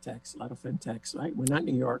lot of high techs, a lot of fintechs, right? We're not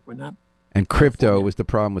New York. We're not. And crypto was the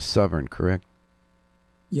problem with Sovereign, correct?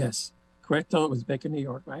 Yes. Crypto was big in New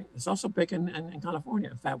York, right? It's also big in California.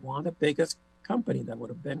 In fact, one of the biggest company that would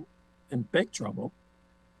have been in big trouble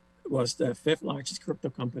was the 5th largest crypto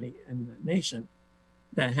company in the nation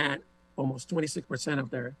that had almost 26%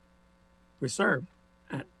 of their reserve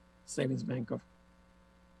at Savings Bank of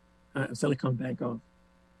Silicon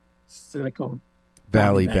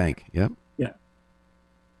Valley Bank. Yep. Yeah.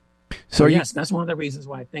 So yes, that's one of the reasons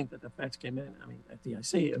why I think that the Feds came in,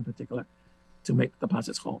 FDIC in particular, to make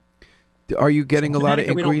deposits whole. Are you getting a lot of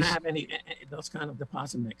inquiries? We don't have any those kind of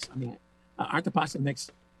deposit mix. Our deposit mix,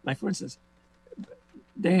 like for instance,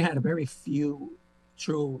 they had a very few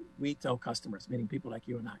true retail customers, meaning people like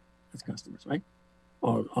you and I as customers, right?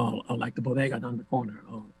 Or like the bodega down the corner,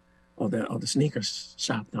 or the sneakers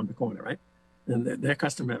shop down the corner, right? And their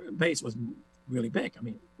customer base was really big.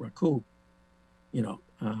 Raku,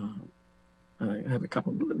 I have a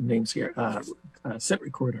couple of names here.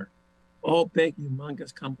 SitRecruiter, all big,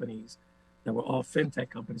 humongous companies that were all fintech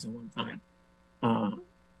companies at one time,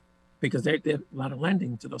 because they did a lot of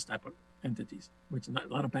lending to those type of entities, which a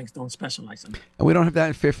lot of banks don't specialize in. And we don't have that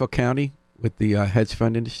in Fairfield County with the hedge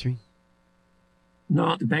fund industry?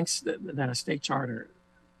 No, the banks that are state charter,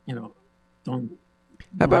 don't.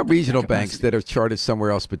 How about regional banks that are chartered somewhere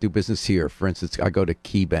else but do business here? For instance, I go to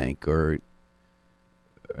Key Bank or.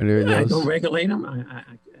 I don't regulate them.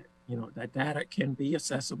 That data can be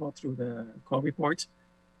accessible through the call reports,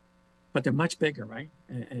 but they're much bigger, right?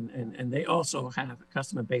 And they also have a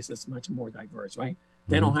customer base that's much more diverse, right?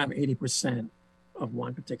 They don't have 80% of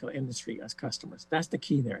one particular industry as customers. That's the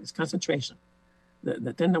key there. It's concentration.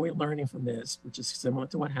 The thing that we're learning from this, which is similar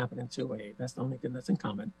to what happened in 2A, that's the only thing that's in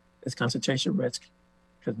common, is concentration risk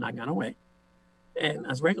has not gone away. And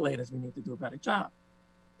as regulators, we need to do a better job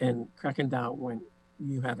in cracking down when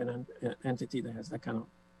you have an entity that has that kind of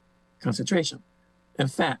concentration. In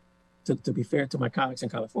fact, to be fair to my colleagues in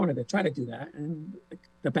California, they try to do that. And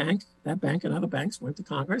that bank and other banks went to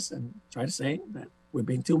Congress and tried to say that we're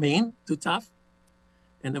being too mean, too tough,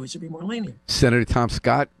 and that we should be more lenient. Senator Tom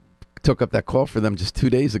Scott took up that call for them just 2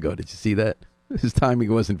 days ago. Did you see that? His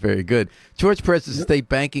timing wasn't very good. George Perez is the state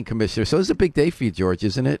banking commissioner. So it's a big day for you, George,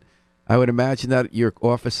 isn't it? I would imagine that your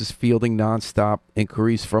office is fielding nonstop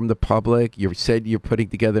inquiries from the public. You said you're putting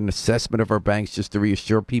together an assessment of our banks just to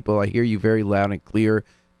reassure people. I hear you very loud and clear,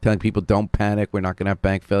 telling people don't panic. We're not going to have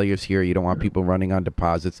bank failures here. You don't want people running on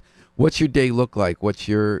deposits. What's your day look like? What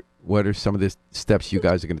are some of the steps you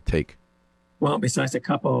guys are going to take? Well, besides a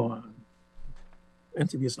couple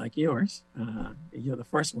interviews like yours, you're the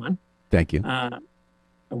first one. Thank you. At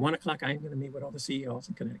 1 o'clock, I'm going to meet with all the CEOs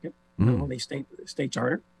in Connecticut, not only state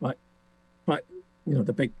charter, but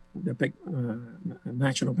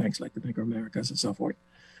national banks like the Bank of Americas and so forth.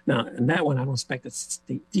 Now, in that one, I don't expect the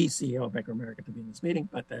CEO of Bank of America to be in this meeting,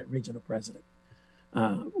 but the regional president,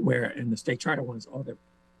 where in the state charter ones, all the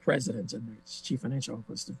presidents and the chief financial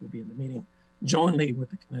officers will be in the meeting jointly with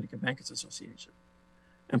the Connecticut Bankers Association.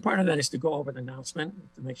 And part of that is to go over the announcement,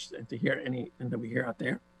 to make sure, and to hear anything that we hear out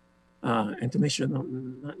there, and to make sure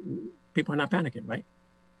people are not panicking, right?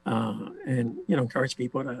 And encourage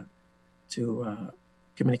people to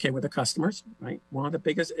communicate with the customers, right? One of the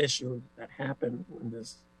biggest issues that happened in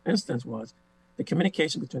this instance was the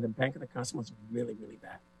communication between the bank and the customer was really, really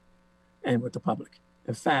bad, and with the public.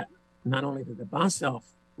 In fact, not only did the bond itself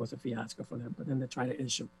was a fiasco for them, but then they tried to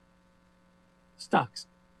issue stocks.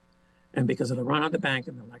 And because of the run of the bank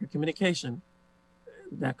and the lack of communication,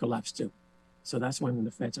 that collapsed too. So that's when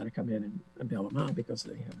the Feds had to come in and bail them out because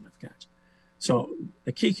they didn't have enough cash. So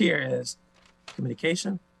the key here is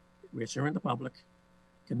communication, reassuring the public.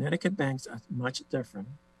 Connecticut banks are much different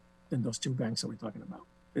than those two banks that we're talking about.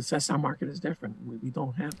 It says our market is different. We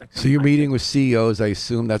don't have that. So you're meeting with CEOs, I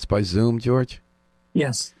assume that's by Zoom, George?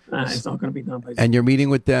 Yes, it's all going to be done by Zoom. And you're meeting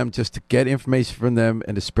with them just to get information from them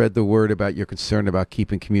and to spread the word about your concern about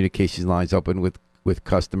keeping communication lines open with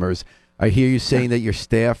customers. I hear you saying that your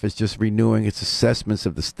staff is just renewing its assessments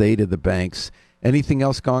of the state of the banks. Anything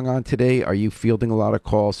else going on today? Are you fielding a lot of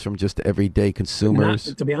calls from just everyday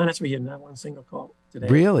consumers? To be honest with you, not one single call today.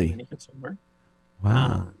 Really? From any consumer.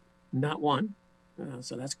 Wow. Not one.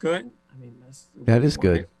 So that's good. That is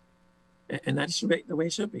good. And that's the way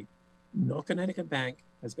it should be. No Connecticut bank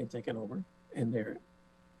has been taken over, and there's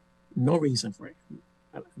no reason for it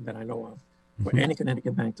that I know of for any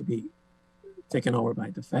Connecticut bank to be taken over by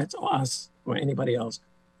the Feds or us or anybody else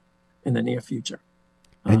in the near future.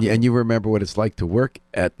 And you remember what it's like to work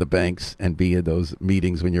at the banks and be in those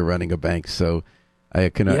meetings when you're running a bank. So I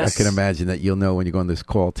can imagine that you'll know when you go on this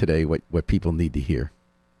call today what people need to hear.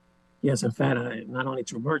 Yes, in fact, not only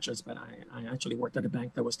through merchants, but I actually worked at a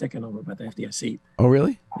bank that was taken over by the FDIC. Oh,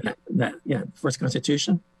 really? First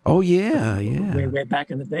Constitution. Oh, yeah. Way back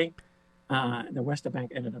in the day, the Western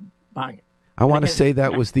Bank ended up buying it. I want to say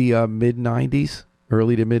that was the mid-'90s,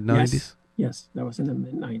 early to mid-'90s. Yes, that was in the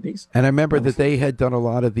mid-'90s. And I remember that they had done a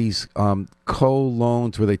lot of these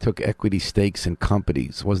co-loans where they took equity stakes in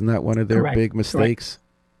companies. Wasn't that one of their big mistakes?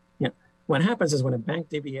 Correct. Yeah. What happens is when a bank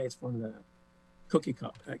deviates from the cookie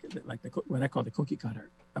cut, what I call the cookie cutter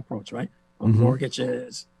approach, right? On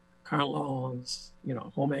mortgages, car loans,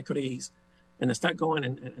 home equities, and they start going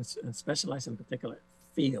and specialize in particular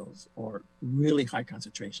fields or really high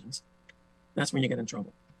concentrations. That's when you get in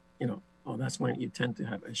trouble. That's when you tend to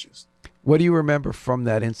have issues. What do you remember from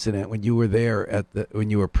that incident when you were there when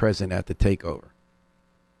you were present at the takeover?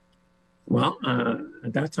 Well,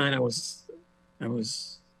 at that time I was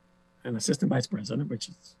an assistant vice president, which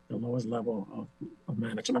is the lowest level of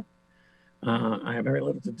management. I have very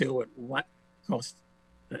little to do with what caused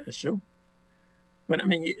the issue. But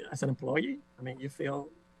as an employee, you feel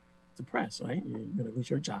depressed, right? You're going to lose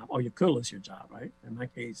your job, or you could lose your job, right? In my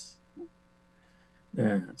case,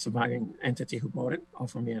 the surviving entity who bought it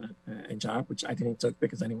offered me a job, which I didn't take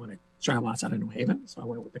because I didn't want to travel outside of New Haven, so I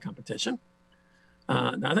went with the competition.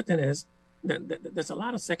 The other thing is there's a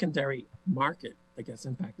lot of secondary market that gets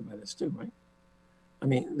impacted by this too, right?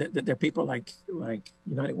 There are people like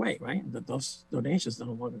United Way, right? Those donations are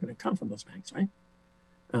no longer going to come from those banks, right?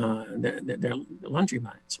 They're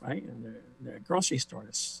laundromats, right? And they're grocery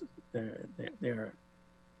stores, they're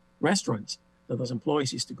restaurants that those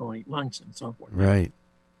employees used to go and eat lunch and so forth. Right.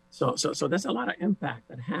 So there's a lot of impact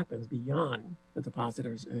that happens beyond the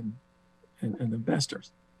depositors and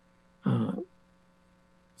investors.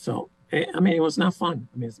 It was not fun.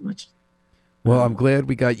 It's much. Well, I'm glad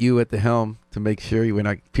we got you at the helm to make sure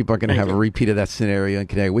people are going to have a repeat of that scenario in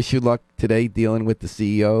Connecticut. Wish you luck today dealing with the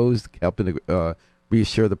CEOs, helping to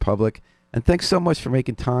reassure the public. And thanks so much for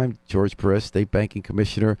making time, George Perez, State Banking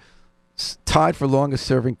Commissioner, tied for longest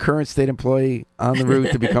serving current state employee on the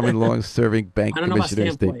route to becoming the longest serving bank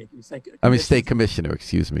commissioner. State commissioner,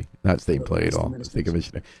 excuse me. Not state employee at all. State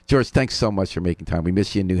commissioner. George, thanks so much for making time. We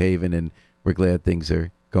miss you in New Haven, and we're glad things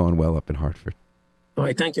are going well up in Hartford. All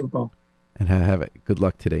right, thank you, Paul. And have it. Good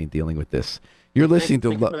luck today in dealing with this. You're listening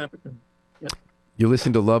to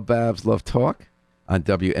Love Babs Love Talk on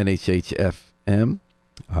WNHH FM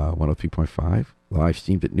 103.5, live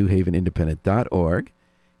streamed at newhavenindependent.org.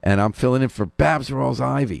 And I'm filling in for Babs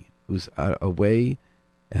Rawls-Ivy, who's away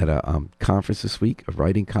at a conference this week, a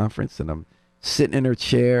writing conference, and I'm sitting in her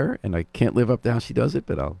chair, and I can't live up to how she does it,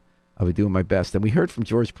 but I'll be doing my best. And we heard from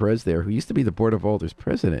George Perez there, who used to be the Board of Alders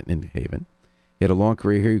president in New Haven. He had a long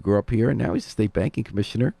career here. He grew up here, and now he's a state banking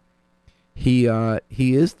commissioner. He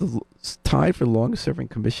is tied for the longest-serving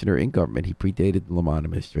commissioner in government. He predated the Lamont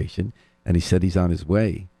administration, and he said he's on his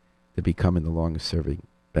way to becoming the longest-serving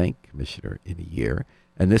bank commissioner in a year.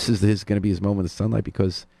 And this is going to be his moment of sunlight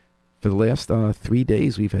because for the last 3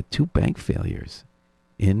 days we've had 2 bank failures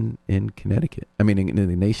in Connecticut. I mean, in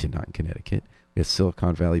the nation, not in Connecticut. We have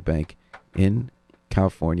Silicon Valley Bank in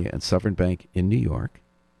California and Southern Bank in New York.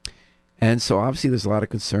 And so obviously there's a lot of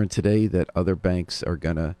concern today that other banks are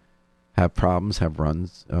going to have problems, have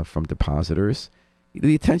runs from depositors.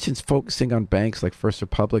 The attention's focusing on banks like First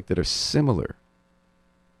Republic that are similar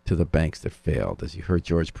to the banks that failed. As you heard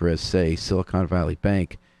George Perez say, Silicon Valley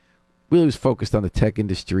Bank really was focused on the tech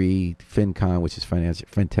industry, FinCon, which is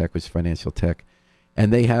fintech, which is financial tech.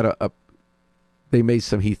 And they had they made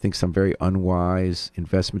he thinks, some very unwise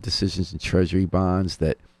investment decisions in treasury bonds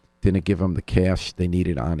that didn't give them the cash they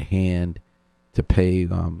needed on hand to pay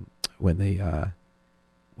when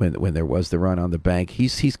there was the run on the bank.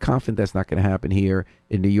 He's confident that's not going to happen here.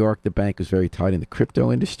 In New York, the bank was very tied in the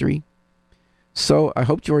crypto industry. So I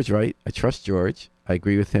hope George's right. I trust George. I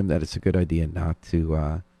agree with him that it's a good idea not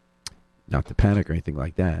to panic or anything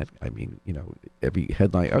like that. I mean, every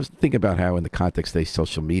headline. I was thinking about how in the context of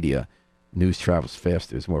social media, news travels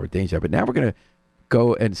faster. There's more of a danger. But now we're going to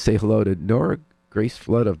go and say hello to Nora Grace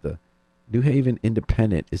Flood of the New Haven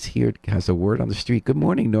Independent is here, has a word on the street. Good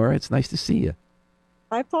morning, Nora. It's nice to see you.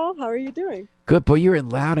 Hi, Paul. How are you doing? Good. Boy, you're in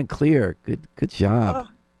loud and clear. Good job.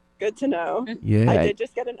 Oh, good to know. Yeah. I did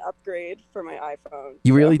just get an upgrade for my iPhone.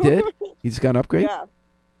 You really did? You just got an upgrade? Yeah.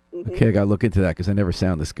 Mm-hmm. Okay, I got to look into that because I never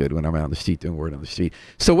sound this good when I'm out on the street doing word on the street.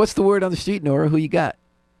 So what's the word on the street, Nora? Who you got?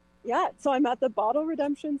 Yeah, so I'm at the Bottle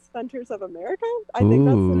Redemption Centers of America. I think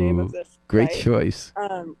that's the name of this Great site, choice.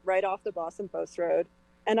 right off the Boston Post Road.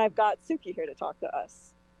 And I've got Suki here to talk to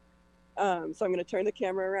us. So I'm going to turn the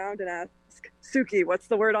camera around and ask Suki, what's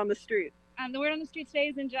the word on the street? The word on the street today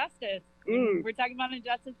is injustice. We're talking about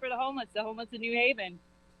injustice for the homeless in New Haven,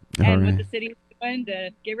 and what the city's doing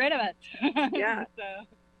to get rid of it. Yeah.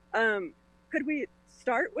 Could we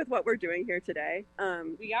start with what we're doing here today?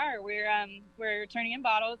 We are. We're turning in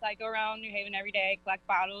bottles. I go around New Haven every day, collect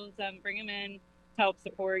bottles, bring them in to help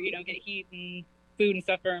support, get heat and food and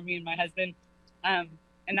stuff for me and my husband.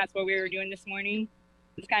 And that's what we were doing this morning.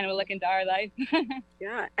 It's kind of a look into our life.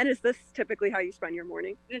 Yeah. And is this typically how you spend your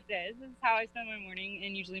morning? This is how I spend my morning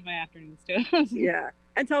and usually my afternoons too. Yeah.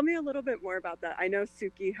 And tell me a little bit more about that. I know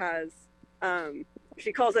Suki has,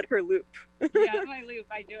 she calls it her loop. Yeah, my loop.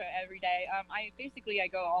 I do it every day. I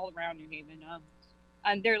go all around New Haven.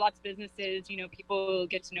 And there are lots of businesses, people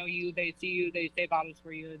get to know you. They see you, they save bottles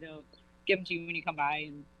for you. They'll give them to you when you come by,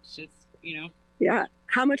 and it's just, Yeah.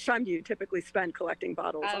 How much time do you typically spend collecting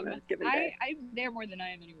bottles on a given day? I'm there more than I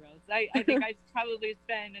am anywhere else. I think I probably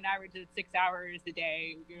spend an average of 6 hours a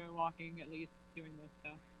day, walking at least, doing this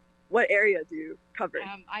stuff. What area do you cover?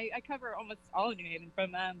 I cover almost all of New Haven,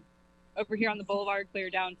 from over here on the boulevard clear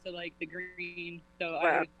down to like the green. So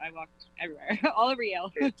wow. I walked everywhere, all over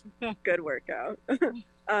Yale. Good workout.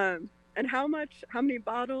 And how many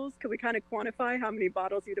bottles, can we kind of quantify how many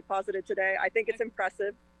bottles you deposited today? I think it's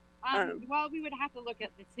impressive. Well, we would have to look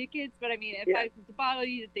at the tickets, but I mean, if I was the bottle,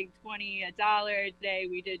 you'd think $20 today.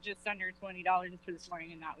 We did just under $20 for this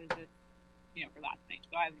morning, and that was just, for last night.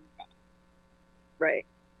 So I haven't got it. Right.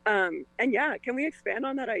 And yeah, can we expand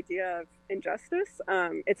on that idea of injustice?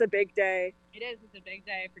 It's a big day. It is. It's a big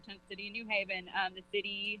day for Tent City and New Haven. The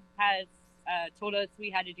city has told us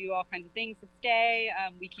we had to do all kinds of things to stay.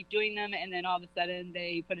 We keep doing them, and then all of a sudden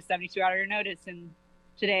they put a 72-hour notice, and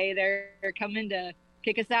today they're coming to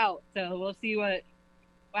kick us out. So we'll see what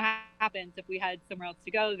happens. If we had somewhere else to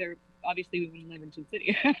go, obviously we wouldn't live in Tent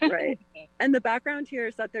City. Right. So. And the background here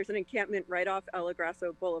is that there's an encampment right off El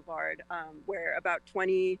Agrasso Boulevard, where about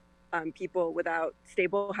 20 people without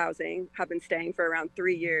stable housing have been staying for around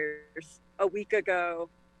 3 years. A week ago,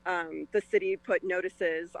 the city put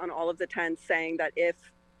notices on all of the tents saying that if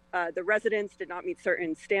the residents did not meet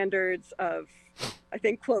certain standards of, I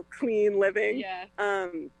think, quote, clean living,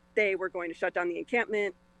 they were going to shut down the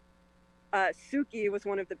encampment. Suki was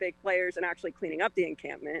one of the big players in actually cleaning up the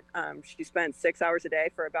encampment. She spent 6 hours a day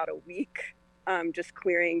for about a week just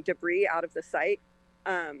clearing debris out of the site.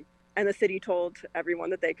 And the city told everyone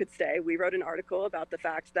that they could stay. We wrote an article about the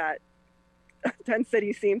fact that Tent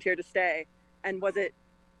City seemed here to stay. And was it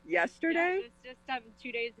yesterday? Yeah, it was just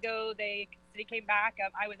 2 days ago. The city came back.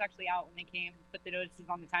 I was actually out when they came and put the notices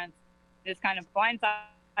on the tents. This kind of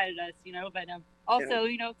blindsided us, but also,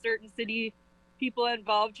 certain city people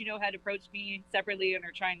involved, had approached me separately and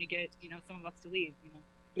are trying to get, some of us to leave,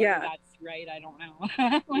 Whether that's right, I don't know.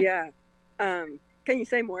 Yeah. Can you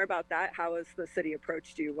say more about that? How has the city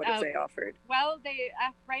approached you? What have they offered? Well, they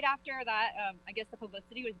right after that, I guess the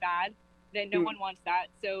publicity was bad. Then no one wants that,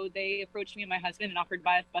 so they approached me and my husband and offered to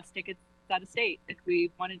buy us bus tickets out of state if we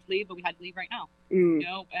wanted to leave, but we had to leave right now. You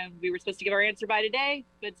know, and we were supposed to give our answer by today,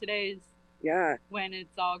 but today's when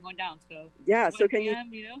it's all going down. So so can you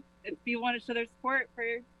know, if you want to show their support for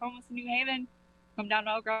homeless in New Haven, come down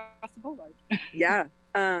to El Grasso Boulevard.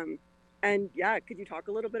 And could you talk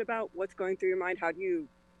a little bit about what's going through your mind? How do you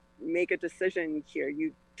make a decision here?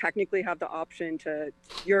 You technically have the option to.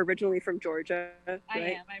 You're originally from Georgia, right? I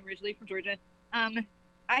am. I'm originally from Georgia.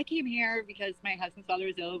 I came here because my husband's father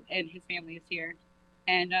is ill and his family is here,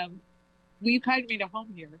 and we've kind of made a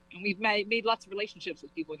home here, and we've made lots of relationships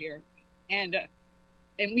with people here, and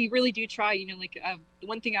we really do try. You know, like the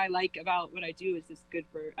one thing I like about what I do is it's good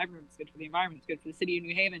for everyone. It's good for the environment. It's good for the city of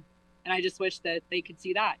New Haven, and I just wish that they could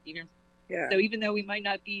see that. You know. Yeah. So even though we might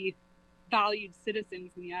not be valued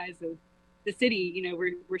citizens in the eyes of the city, you know,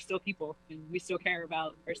 we're still people and we still care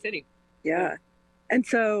about our city. Yeah. And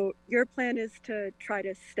so your plan is to try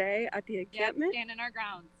to stay at the encampment? Yeah, stand in our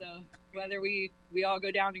ground. So whether we all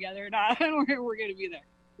go down together or not, we're going to be there.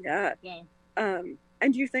 Yeah. So.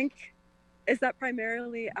 And do you think, is that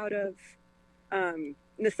primarily out of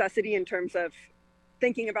necessity in terms of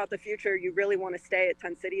thinking about the future? You really want to stay at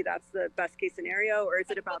Tent City? That's the best case scenario, or is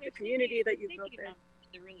it about the community that you've built there?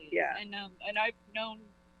 There really is. Yeah. And I've known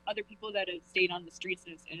other people that have stayed on the streets,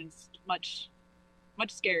 and it's much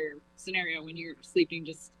scarier scenario when you're sleeping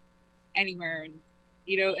just anywhere, and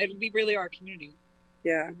you know, and we really are a community.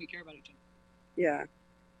 Yeah. We care about each other.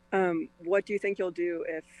 Yeah. What do you think you'll do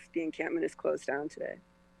if the encampment is closed down today?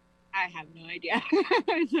 I have no idea.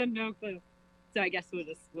 I have no clue. So I guess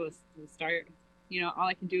we'll start. You know, all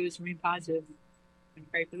I can do is remain positive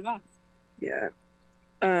and pray for the best. Yeah.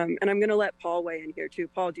 And I'm going to let Paul weigh in here too.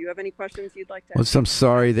 Paul, do you have any questions you'd like to ask? Well, I'm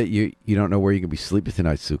sorry that you don't know where you're going to be sleeping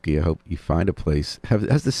tonight, Suki. I hope you find a place.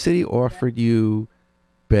 Has the city offered you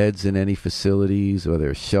beds in any facilities, or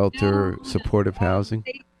there's shelter, supportive housing?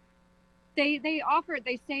 They offered.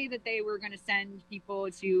 They say that they were going to send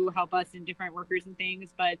people to help us in different workers and things,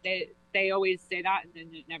 but they always say that and then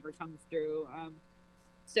it never comes through.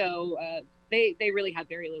 So they really have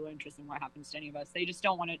very little interest in what happens to any of us. They just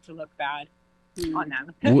don't want it to look bad on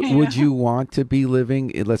them. Would you want to be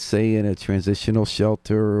living, let's say, in a transitional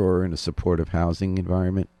shelter or in a supportive housing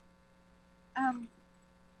environment?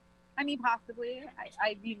 I mean, possibly.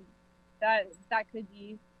 I mean, that could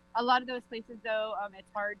be. A lot of those places, though,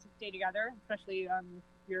 it's hard to stay together, especially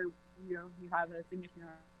if you have a significant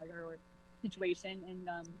other or situation,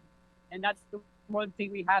 and that's the one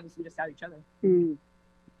thing we have is we just have each other.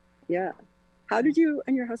 Yeah. How did you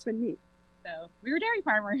and your husband meet? So we were dairy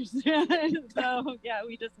farmers. So yeah,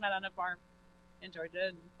 we just met on a farm in Georgia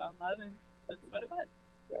and fell in love, and that's what it was.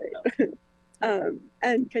 Right. So.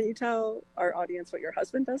 And can you tell our audience what your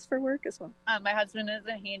husband does for work as well? My husband is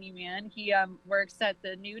a handyman. He works at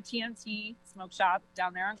the new TNT smoke shop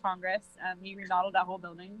down there on Congress. He remodeled that whole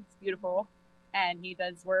building. It's beautiful. And he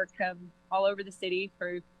does work all over the city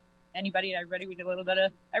for anybody and everybody. We do a little bit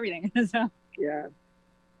of everything. So. Yeah.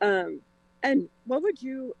 And how would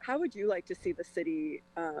you like to see the city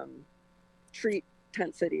treat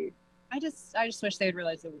Tent City? I just wish they would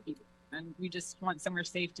realize that we're people. And we just want somewhere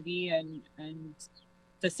safe to be and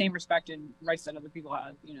the same respect and rights that other people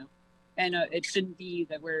have, you know. And it shouldn't be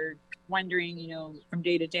that we're wondering, you know, from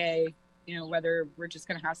day to day, you know, whether we're just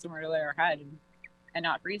going to have somewhere to lay our head and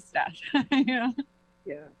not freeze to death. You know?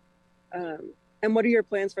 Yeah. And what are your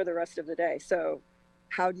plans for the rest of the day? So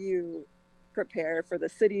how do you prepare for the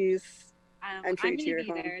city's entry to your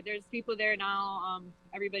home? There. There's people there now.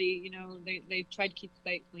 Everybody, you know, they tried to keep the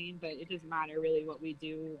site clean, but it doesn't matter really what we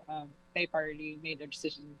do. They've already made their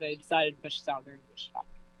decisions. They decided to push us out there and push it off.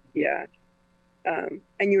 Yeah. And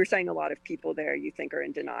you were saying a lot of people there you think are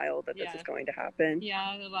in denial that this is going to happen.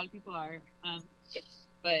 Yeah, a lot of people are.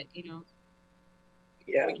 But, you know,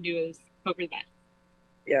 what we can do is hope for the best.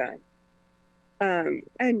 Yeah.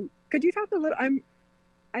 And could you talk a little,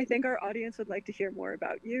 I think our audience would like to hear more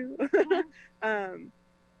about you.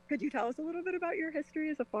 Could you tell us a little bit about your history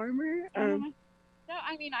as a farmer? No,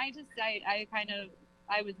 I mean, I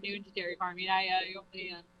was new to dairy farming. I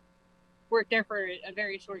only worked there for a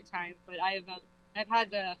very short time, but I've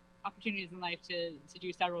had the opportunities in life to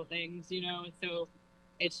do several things, you know. So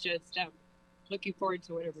it's just looking forward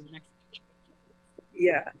to whatever the next.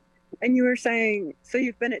 Yeah, and you were saying so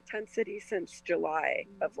you've been at Tent City since July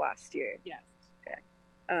of last year. Yes.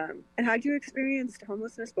 And had you experienced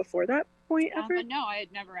homelessness before that point ever? No, I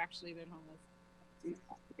had never actually been homeless.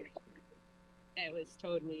 it was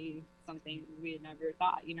totally something we had never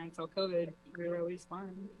thought. Until COVID, we were always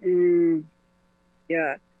fine.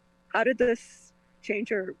 Yeah. How did this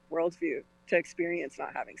change your worldview to experience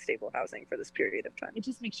not having stable housing for this period of time? It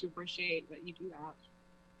just makes you appreciate what you do have.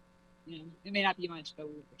 It may not be much, but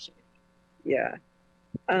we appreciate it. Yeah.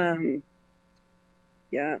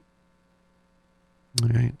 Yeah. All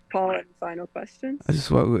right. Paul, any final questions?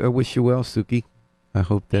 I wish you well, Suki. I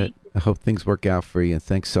hope things work out for you, and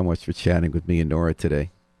thanks so much for chatting with me and Nora today.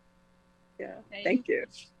 Yeah. Thank you.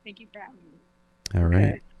 Thank you for having me. All right.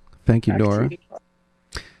 Okay. Thank you, Nora. Bye.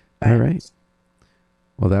 All right.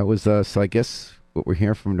 Well, that was so I guess what we're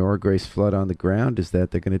hearing from Nora Grace Flood on the ground is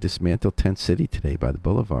that they're going to dismantle Tent City today by the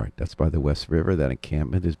Boulevard. That's by the West River, that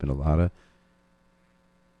encampment. There's been a lot of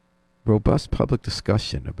robust public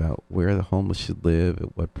discussion about where the homeless should live,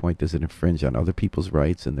 at what point does it infringe on other people's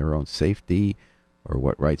rights and their own safety, or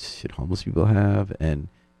what rights should homeless people have. And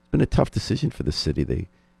it's been a tough decision for the city.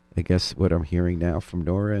 I guess what I'm hearing now from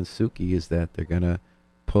Nora and Suki is that they're going to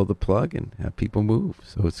pull the plug and have people move.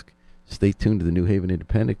 So stay tuned to the New Haven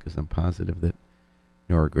Independent, because I'm positive that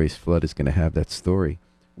Nora Grace Flood is going to have that story.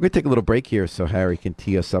 We're going to take a little break here so Harry can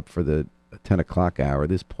tee us up for the 10 o'clock hour.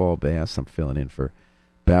 This is Paul Bass. I'm filling in for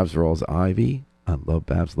Babs Rawls-Ivy on Love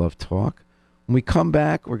Babs Love Talk. When we come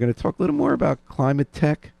back, we're going to talk a little more about climate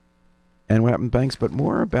tech and what happened in banks, but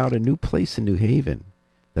more about a new place in New Haven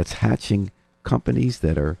that's hatching companies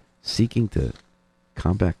that are seeking to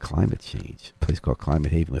combat climate change. A place called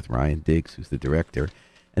Climate Haven with Ryan Diggs, who's the director.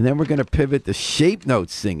 And then we're going to pivot to shape note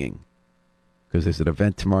singing, because there's an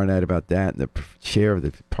event tomorrow night about that, and the chair of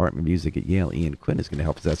the Department of Music at Yale, Ian Quinn, is going to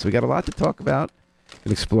help us out. So we got a lot to talk about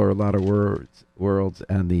and explore a lot of worlds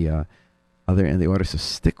and the other end of the order. So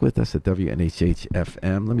stick with us at WNHH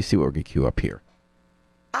FM. Let me see what we're going to queue up here.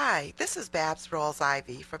 Hi, this is Babs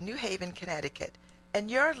Rawls-Ivy from New Haven, Connecticut, and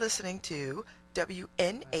you're listening to WNHHLP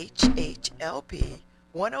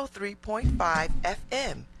 103.5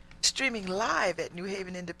 FM, streaming live at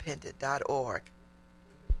newhavenindependent.org.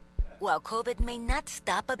 While COVID may not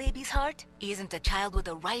stop a baby's heart, isn't a child with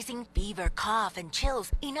a rising fever, cough, and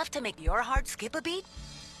chills enough to make your heart skip a beat?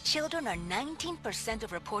 Children are 19%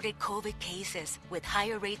 of reported COVID cases, with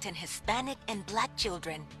higher rates in Hispanic and Black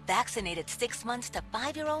children. Vaccinated 6 months to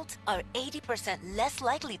 5-year-olds are 80% less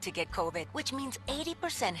likely to get COVID, which means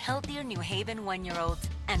 80% healthier New Haven 1-year-olds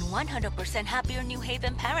and 100% happier New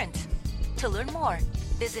Haven parents. To learn more,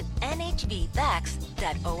 visit nhvvax.org.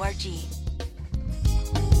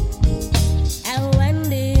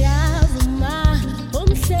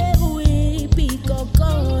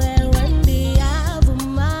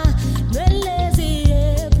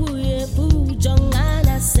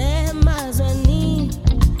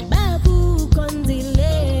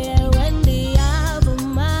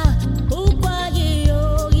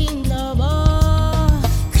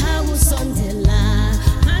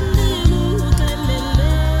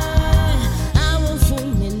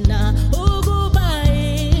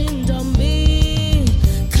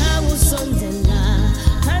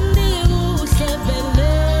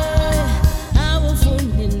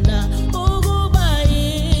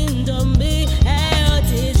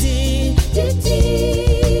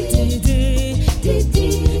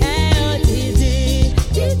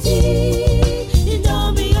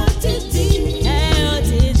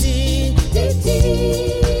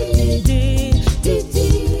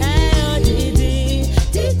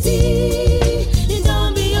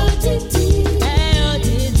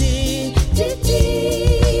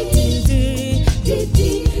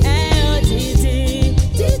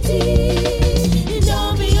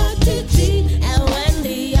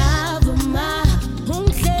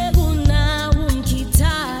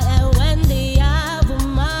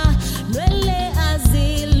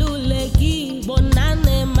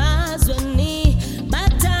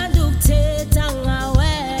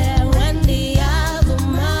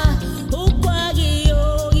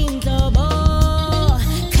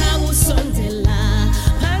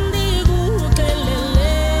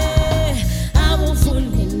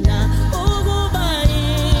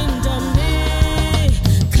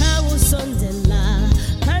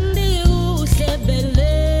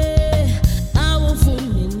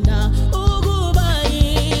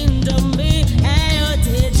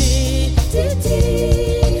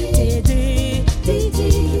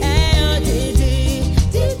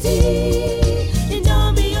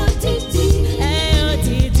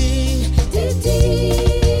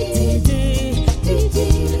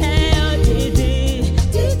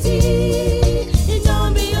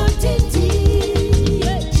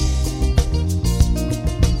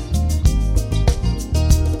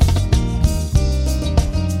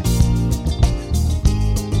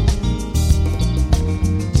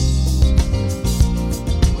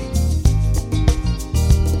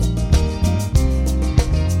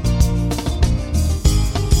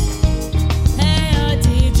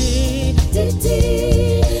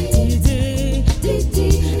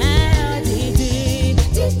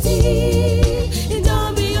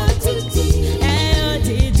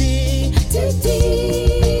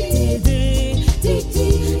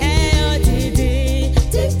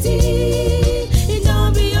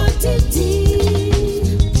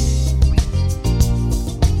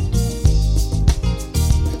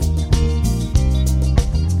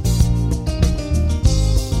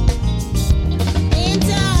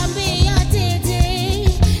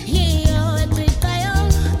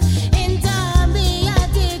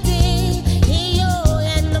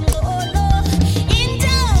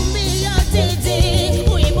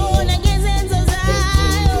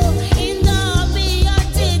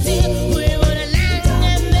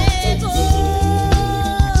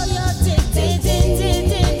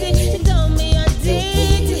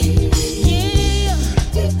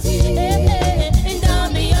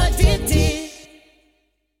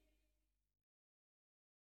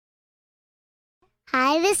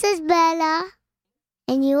 Hi, this is Bella,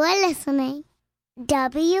 and you are listening.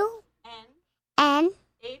 W N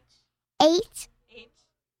H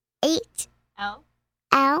L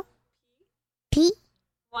L P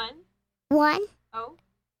 1 O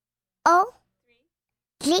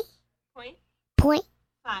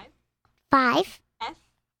 3.5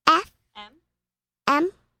 F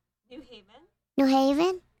M New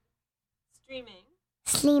Haven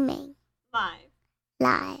streaming live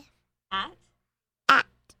at at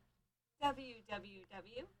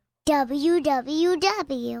www.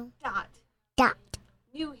 www. dot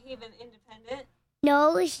New Haven Independent.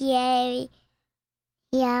 No,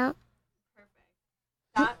 yeah.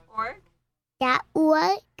 .org.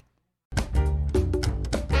 .org.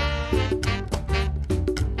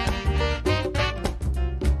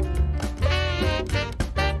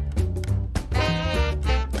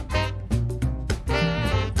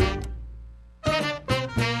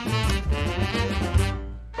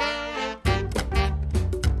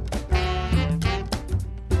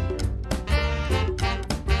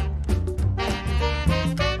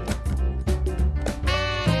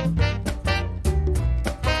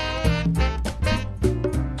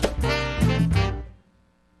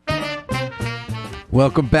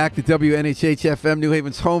 Welcome back to WNHH-FM, New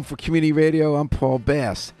Haven's home for community radio. I'm Paul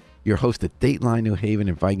Bass, your host at Dateline New Haven,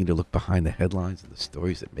 inviting you to look behind the headlines and the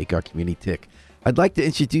stories that make our community tick. I'd like to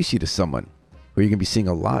introduce you to someone who you're going to be seeing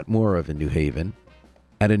a lot more of in New Haven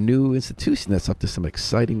at a new institution that's up to some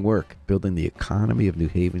exciting work, building the economy of New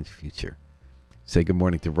Haven's future. Say good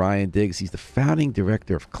morning to Ryan Diggs. He's the founding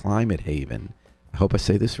director of Climate Haven. I hope I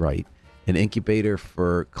say this right. An incubator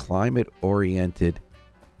for climate-oriented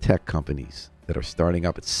tech companies that are starting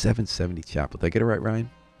up at 770 Chapel. Did I get it right, Ryan?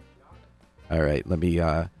 All right, let me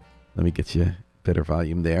get you better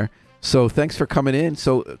volume there. So thanks for coming in.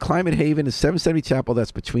 So Climate Haven is 770 Chapel.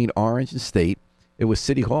 That's between Orange and State. It was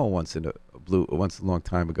City Hall once a long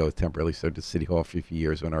time ago. Temporarily served as City Hall for a few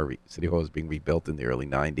years when our City Hall was being rebuilt in the early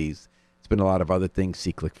 90s. It's been a lot of other things.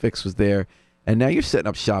 C-Click Fix was there, and now you're setting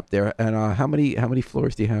up shop there. And how many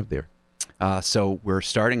floors do you have there? So we're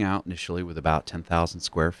starting out initially with about 10,000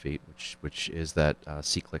 square feet, which is that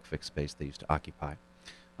C-Click Fix space they used to occupy.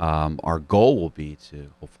 Our goal will be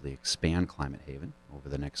to hopefully expand Climate Haven over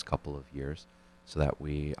the next couple of years so that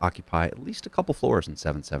we occupy at least a couple floors in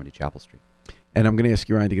 770 Chapel Street. And I'm going to ask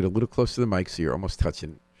you, Ryan, to get a little closer to the mic so you're almost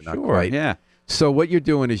touching, not Sure, quite. yeah. So what you're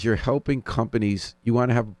doing is you're helping companies. You want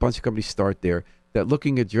to have a bunch of companies start there that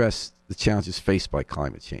looking to address the challenges faced by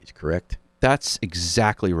climate change, correct? That's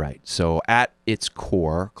exactly right. So at its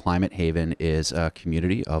core, Climate Haven is a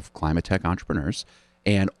community of climate tech entrepreneurs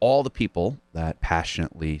and all the people that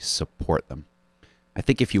passionately support them. I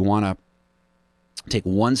think if you want to take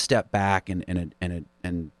one step back and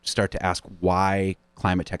start to ask why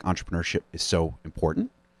climate tech entrepreneurship is so important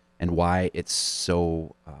and why it's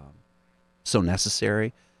so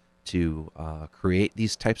necessary to create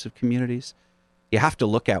these types of communities, you have to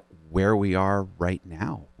look at where we are right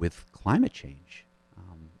now with climate change.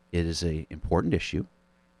 It is an important issue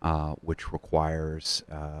which requires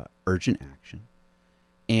urgent action.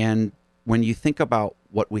 And when you think about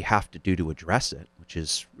what we have to do to address it, which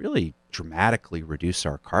is really dramatically reduce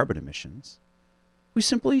our carbon emissions, we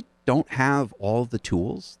simply don't have all the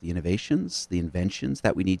tools, the innovations, the inventions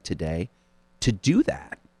that we need today to do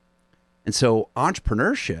that. And so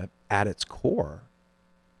entrepreneurship at its core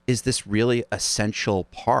is this really essential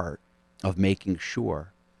part of making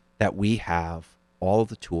sure that we have all of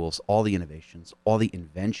the tools, all the innovations, all the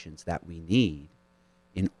inventions that we need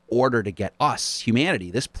in order to get us,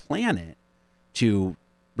 humanity, this planet, to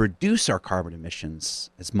reduce our carbon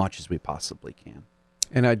emissions as much as we possibly can.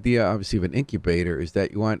 An idea, obviously, of an incubator is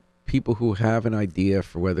that you want people who have an idea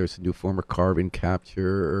for whether it's a new form of carbon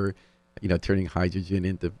capture or, turning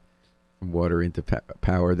hydrogen from water into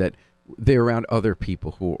power, that they're around other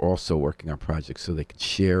people who are also working on projects so they can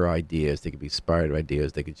share ideas, they can be inspired by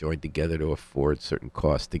ideas, they can join together to afford certain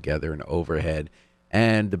costs together and overhead.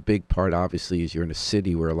 And the big part, obviously, is you're in a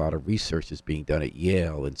city where a lot of research is being done at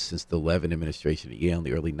Yale. And since the Levin administration at Yale in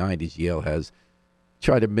the early 90s, Yale has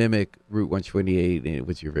tried to mimic Route 128,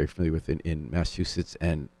 which you're very familiar with in Massachusetts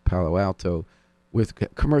and Palo Alto, with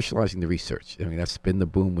commercializing the research. I mean, that's been the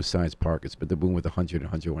boom with Science Park. It's been the boom with 100 and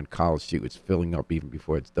 101 College Street, which is filling up even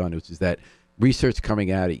before it's done, which is that research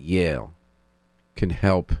coming out at Yale can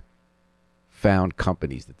help found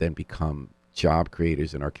companies that then become job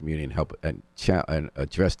creators in our community and help and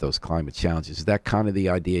address those climate challenges. Is that kind of the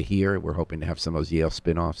idea here? We're hoping to have some of those Yale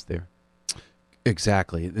spin-offs there.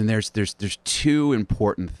 Exactly. And there's two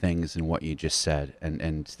important things in what you just said,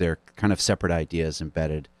 and they're kind of separate ideas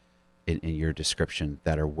embedded in your description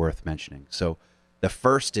that are worth mentioning. So The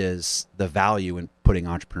first is the value in putting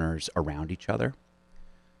entrepreneurs around each other.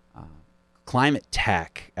 Climate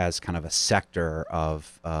tech, as kind of a sector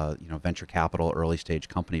of venture capital, early stage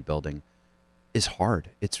company building, is hard.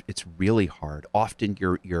 It's really hard. Often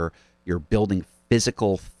you're building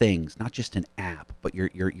physical things, not just an app, but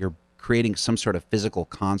you're creating some sort of physical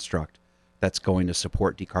construct that's going to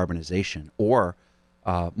support decarbonization. Or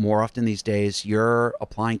more often these days, you're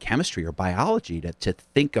applying chemistry or biology to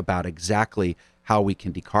think about exactly how we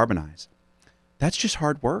can decarbonize. That's just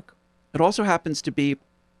hard work. It also happens to be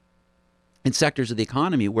in sectors of the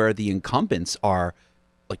economy where the incumbents are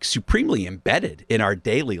like supremely embedded in our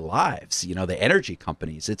daily lives. The energy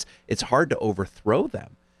companies, it's hard to overthrow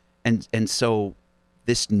them. And so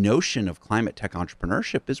this notion of climate tech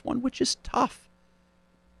entrepreneurship is one which is tough.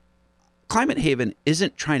 Climate Haven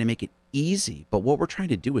isn't trying to make it easy, but what we're trying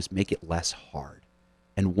to do is make it less hard.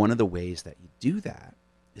 And one of the ways that you do that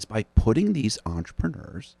is by putting these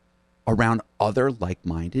entrepreneurs around other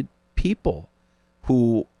like-minded people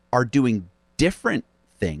who are doing different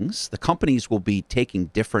things. The companies will be taking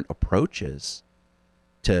different approaches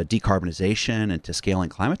to decarbonization and to scaling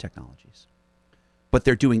climate technologies, but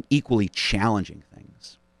they're doing equally challenging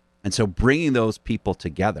things. And so bringing those people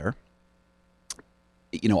together,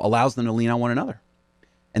 allows them to lean on one another.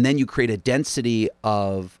 And then you create a density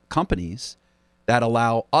of companies that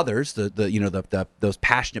allow others, those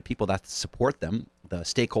passionate people that support them, the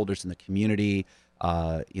stakeholders in the community,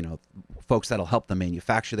 folks that'll help them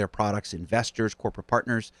manufacture their products, investors, corporate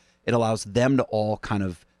partners. It allows them to all kind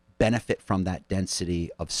of benefit from that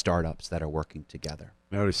density of startups that are working together.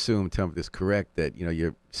 I would assume, tell me if this is correct, that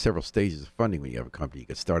you're several stages of funding when you have a company. You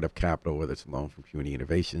get startup capital, whether it's a loan from Community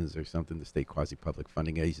Innovations or something, the state quasi-public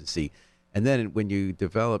funding agency. And then when you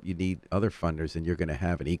develop, you need other funders, and you're going to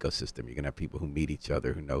have an ecosystem. You're going to have people who meet each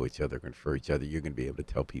other, who know each other, who refer each other. You're going to be able to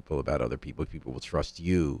tell people about other people. People will trust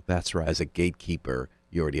you. That's right. As a gatekeeper.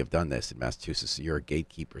 You already have done this in Massachusetts. So you're a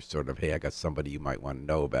gatekeeper, sort of, hey, I got somebody you might want to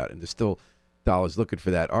know about. And there's still dollars looking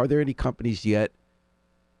for that. Are there any companies yet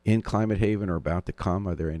in Climate Haven or about to come?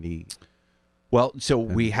 Are there any? Well, so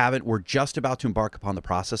we're just about to embark upon the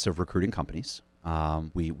process of recruiting companies.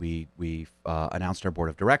 We announced our board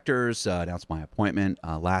of directors, announced my appointment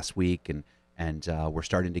last week, and we're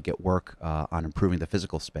starting to get work on improving the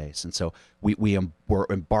physical space. And so we're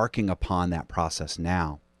embarking upon that process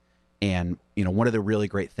now. And one of the really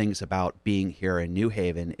great things about being here in New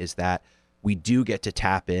Haven is that we do get to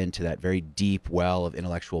tap into that very deep well of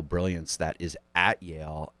intellectual brilliance that is at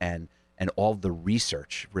Yale, and all of the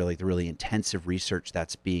research, the really intensive research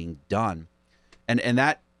that's being done, and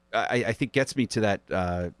that. I think gets me to that,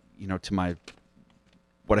 to my,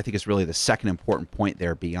 what I think is really the second important point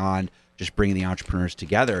there beyond just bringing the entrepreneurs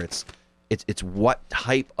together. It's what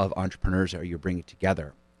type of entrepreneurs are you bringing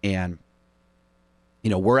together? And,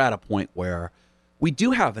 we're at a point where we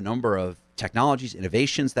do have a number of technologies,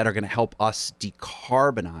 innovations that are going to help us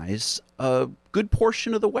decarbonize a good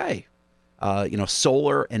portion of the way.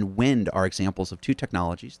 Solar and wind are examples of two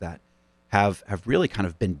technologies that have really kind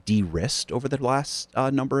of been de-risked over the last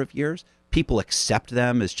number of years. People accept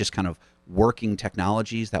them as just kind of working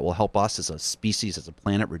technologies that will help us as a species, as a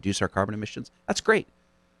planet, reduce our carbon emissions. That's great.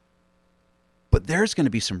 But there's going to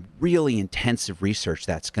be some really intensive research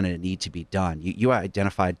that's going to need to be done. You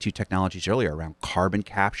identified two technologies earlier around carbon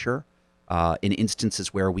capture in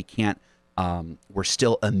instances where we can't, we're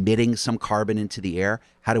still emitting some carbon into the air.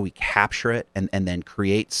 How do we capture it and then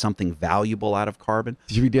create something valuable out of carbon?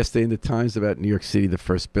 Did you read yesterday in the Times about New York City, the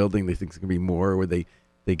first building they think is going to be more, where they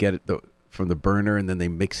get it from the burner and then they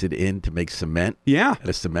mix it in to make cement? Yeah. At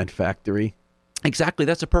a cement factory? Exactly.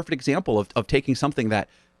 That's a perfect example of taking something that,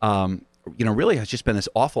 really has just been this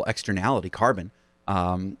awful externality, carbon,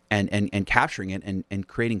 and capturing it and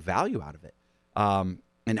creating value out of it.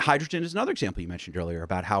 And hydrogen is another example you mentioned earlier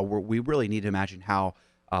about how we really need to imagine how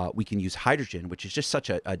we can use hydrogen, which is just such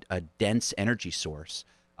a dense energy source,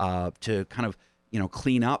 to kind of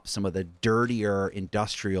clean up some of the dirtier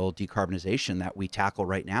industrial decarbonization that we tackle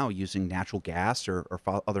right now using natural gas or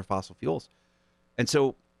other fossil fuels. And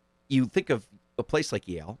so you think of a place like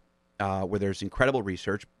Yale, where there's incredible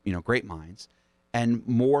research, great minds, and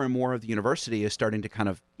more of the university is starting to kind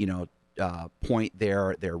of point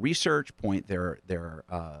their research, point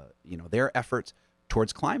their efforts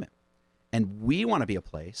towards climate. And we want to be a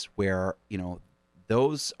place where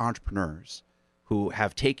those entrepreneurs who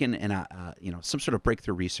have taken some sort of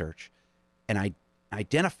breakthrough research and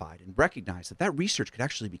identified and recognized that research could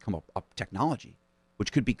actually become a technology,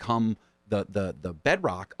 which could become the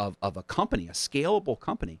bedrock of a company, a scalable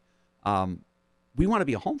company. We want to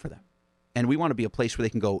be a home for them, and we want to be a place where they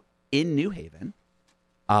can go in New Haven,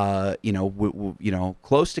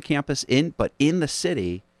 close to campus, but in the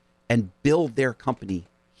city, and build their company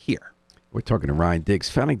here. We're talking to Ryan Diggs,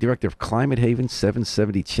 founding director of Climate Haven,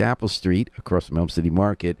 770 Chapel Street, across from Elm City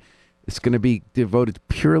Market. It's going to be devoted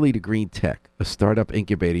purely to green tech, a startup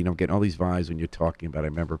incubator. You know, I'm getting all these vibes when you're talking about. I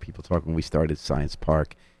remember people talking when we started Science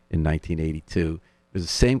Park in 1982. There's the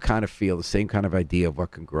same kind of feel, the same kind of idea of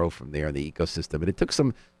what can grow from there in the ecosystem. And it took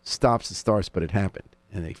some stops and starts, but it happened.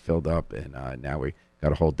 And they filled up, and now we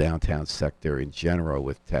got a whole downtown sector in general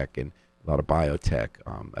with tech and a lot of biotech.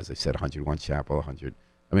 As I said, 101 Chapel,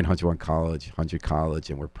 101 College, 100 College,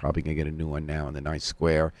 and we're probably going to get a new one now in the 9th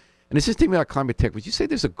Square. And it's just thinking about climate tech. Would you say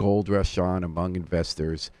there's a gold rush on among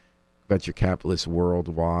investors, venture capitalists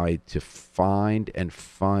worldwide, to find and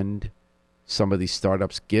fund some of these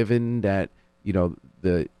startups, given that, you know,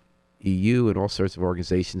 the EU and all sorts of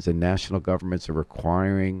organizations and national governments are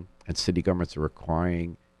requiring, and city governments are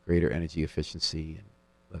requiring, greater energy efficiency and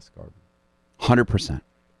less carbon? 100%.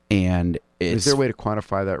 And is there a way to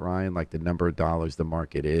quantify that, Ryan? Like the number of dollars the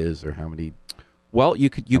market is, or how many? Well, you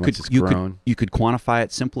could quantify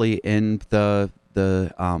it simply in the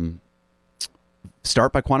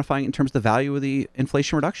start by quantifying it in terms of the value of the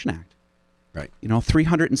Inflation Reduction Act. Right. You know,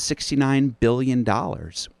 $369 billion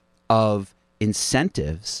of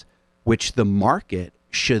incentives, which the market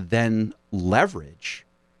should then leverage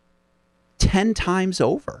 10 times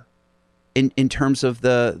over in terms of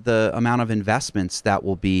the amount of investments that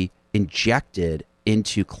will be injected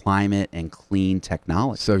into climate and clean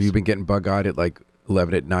technology. So have you been getting bug-eyed at like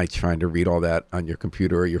 11 at night trying to read all that on your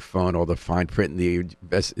computer or your phone, all the fine print in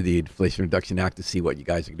the Inflation Reduction Act to see what you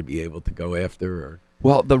guys are going to be able to go after? Or?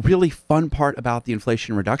 Well, the really fun part about the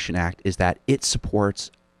Inflation Reduction Act is that it supports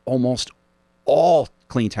almost all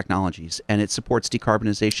clean technologies, and it supports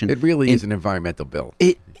decarbonization. It really is an environmental bill.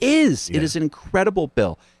 It is. Yeah. It is an incredible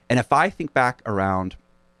bill. And if I think back around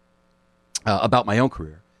about my own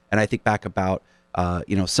career, and I think back about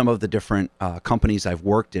some of the different companies I've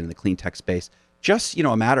worked in the clean tech space, just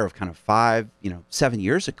a matter of kind of 7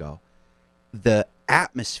 years ago, the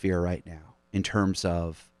atmosphere right now in terms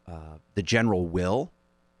of the general will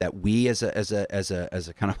that we as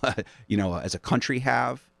a kind of as a country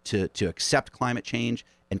have to accept climate change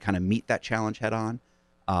and kind of meet that challenge head on,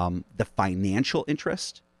 the financial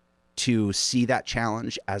interest to see that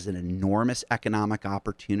challenge as an enormous economic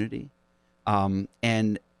opportunity,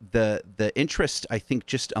 and the interest, I think,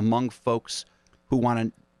 just among folks who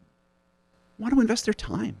want to invest their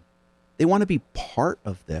time. They want to be part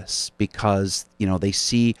of this because they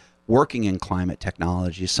see working in climate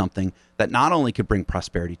technology is something that not only could bring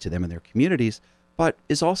prosperity to them and their communities, but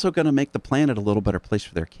is also going to make the planet a little better place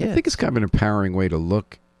for their kids. I think it's kind of an empowering way to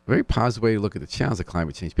look, a very positive way to look at the challenge of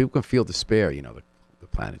climate change. People can feel despair. The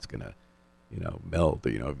planet's going to, melt,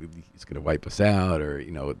 or, it's going to wipe us out, or,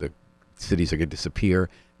 the cities are going to disappear.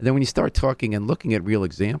 And then when you start talking and looking at real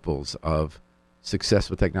examples of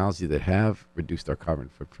successful technology that have reduced our carbon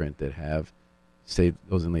footprint, that have saved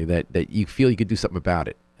ozone, that you feel you could do something about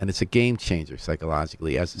it. And it's a game changer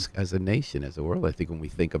psychologically as a nation, as a world. I think when we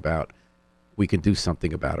think about we can do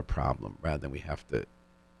something about a problem rather than we have to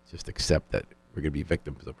just accept that we're going to be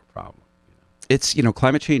victims of a problem. It's,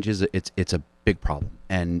 climate change is it's a big problem.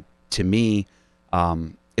 And to me,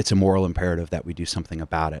 it's a moral imperative that we do something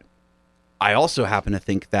about it. I also happen to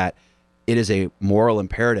think that it is a moral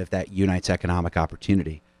imperative that unites economic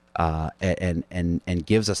opportunity and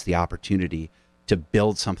gives us the opportunity to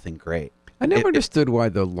build something great. I never understood why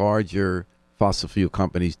the larger fossil fuel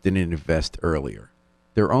companies didn't invest earlier.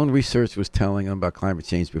 Their own research was telling them about climate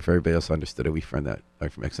change before everybody else understood it. We found that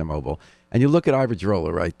from ExxonMobil. And you look at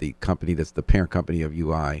Iberdrola, right, the company that's the parent company of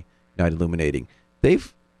UI, United Illuminating.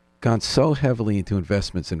 They've gone so heavily into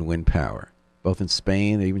investments in wind power, both in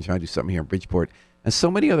Spain, they're even trying to do something here in Bridgeport. And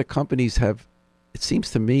so many other companies have, it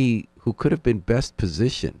seems to me, who could have been best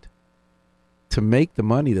positioned to make the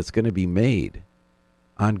money that's going to be made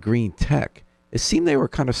on green tech. It seemed they were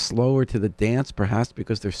kind of slower to the dance, perhaps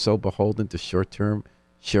because they're so beholden to short-term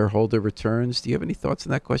shareholder returns. Do you have any thoughts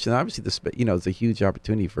on that question? Obviously, it's a huge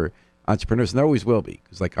opportunity for entrepreneurs, and there always will be,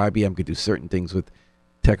 because like IBM could do certain things with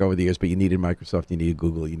tech over the years, but you needed Microsoft, you needed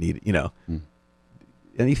Google, you needed,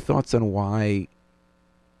 Any thoughts on why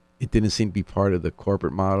it didn't seem to be part of the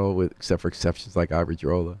corporate model, except for exceptions like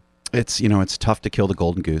Iberdrola? It's tough to kill the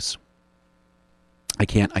golden goose. I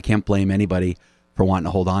can't blame anybody for wanting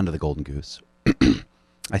to hold on to the golden goose.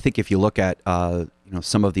 I think if you look at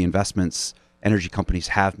some of the investments energy companies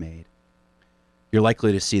have made, you're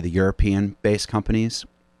likely to see the European-based companies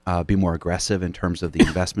be more aggressive in terms of the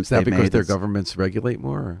investments they've made. Is that because their governments regulate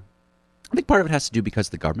more? Or? I think part of it has to do because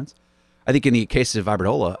of the governments. I think in the case of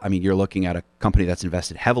Iberdrola, I mean, you're looking at a company that's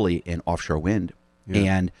invested heavily in offshore wind,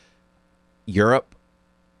 and Europe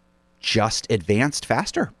just advanced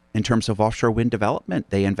faster in terms of offshore wind development.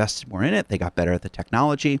 They invested more in it. They got better at the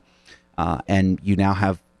technology, and you now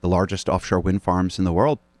have the largest offshore wind farms in the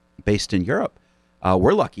world based in Europe.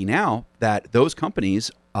 We're lucky now that those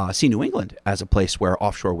companies see New England as a place where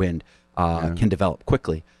offshore wind can develop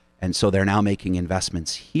quickly, and so they're now making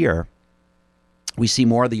investments here. We see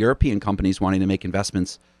more of the European companies wanting to make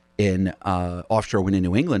investments in offshore wind in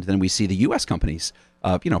New England than we see the U.S. companies,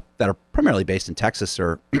 that are primarily based in Texas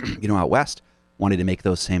or, out west, wanting to make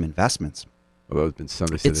those same investments. Well, there's been some.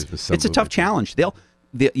 It's a tough challenge.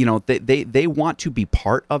 They want to be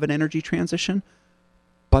part of an energy transition,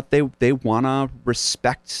 but they want to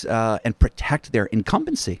respect and protect their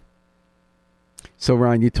incumbency. So,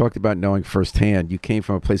 Ryan, you talked about knowing firsthand. You came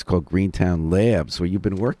from a place called Greentown Labs, where you've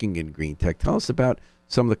been working in green tech. Tell us about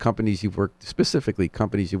some of the companies you've worked, specifically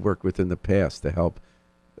companies you've worked with in the past to help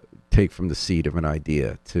take from the seed of an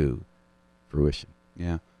idea to fruition.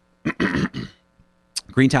 Yeah.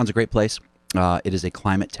 Greentown's a great place. It is a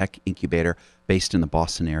climate tech incubator based in the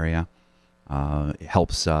Boston area. It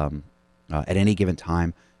helps at any given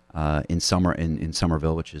time in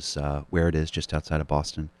Somerville, which is where it is, just outside of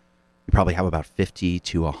Boston. You probably have about 50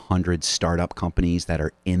 to 100 startup companies that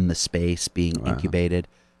are in the space being incubated.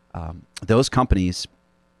 Those companies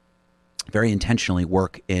very intentionally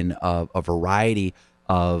work in a variety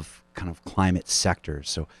of kind of climate sectors.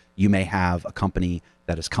 So you may have a company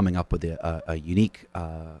that is coming up with a unique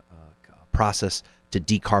process to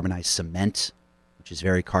decarbonize cement, which is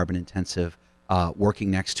very carbon intensive, working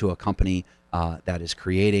next to a company that is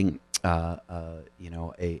creating a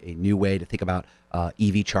new way to think about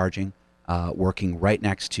EV charging, working right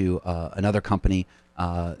next to another company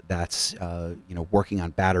that's working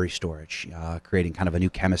on battery storage, creating kind of a new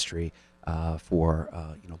chemistry for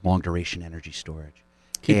long duration energy storage.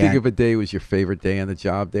 Can you think of a day was your favorite day on the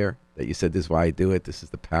job there that you said, "This is why I do it. This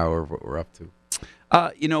is the power of what we're up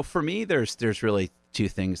to"? For me, there's really two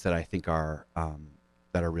things that I think are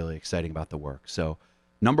that are really exciting about the work. So,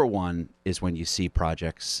 number one is when you see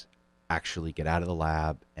projects actually get out of the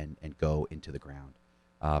lab and go into the ground.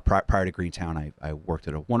 Prior to Greentown, I worked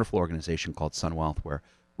at a wonderful organization called SunWealth, where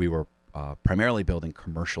we were primarily building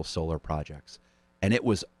commercial solar projects, and it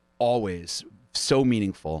was always so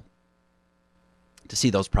meaningful to see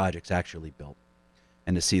those projects actually built,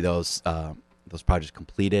 and to see those projects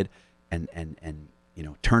completed, and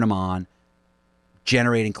turn them on,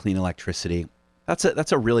 generating clean electricity.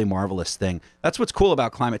 That's a really marvelous thing. That's what's cool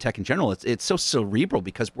about climate tech in general. It's so cerebral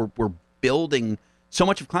because we're building so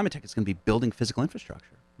much of climate tech is going to be building physical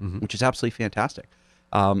infrastructure, which is absolutely fantastic.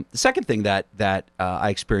 The second thing that I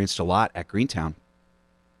experienced a lot at Greentown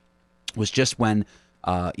was just when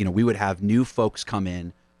we would have new folks come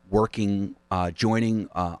in, working, joining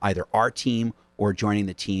either our team or joining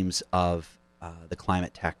the teams of the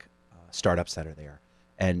climate tech startups that are there.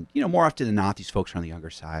 And more often than not, these folks are on the younger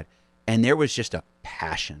side, and there was just a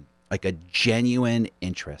passion, like a genuine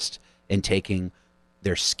interest in taking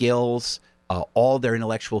their skills, all their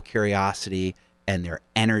intellectual curiosity and their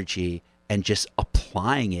energy, and just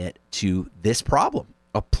applying it to this problem,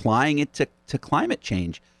 applying it to climate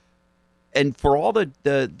change. And for all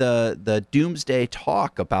the doomsday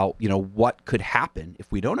talk about what could happen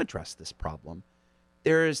if we don't address this problem,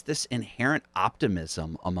 there is this inherent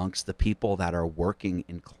optimism amongst the people that are working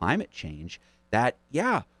in climate change that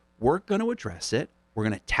we're going to address it, we're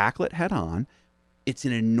going to tackle it head on. It's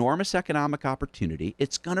an enormous economic opportunity.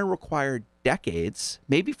 It's going to require decades,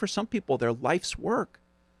 maybe for some people their life's work.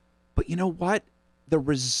 But you know what? The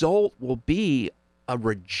result will be a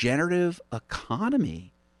regenerative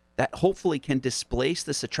economy that hopefully can displace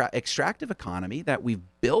this extractive economy that we've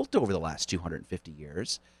built over the last 250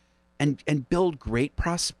 years and build great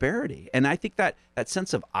prosperity. And I think that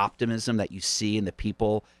sense of optimism that you see in the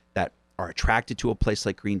people that are attracted to a place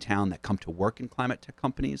like Greentown, that come to work in climate tech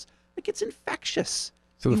companies, like, it's infectious.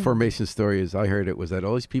 So the formation story, as I heard it, was that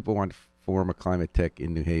all these people want to form a climate tech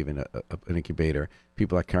in New Haven, an incubator.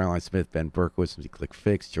 People like Caroline Smith, Ben Berkowitz from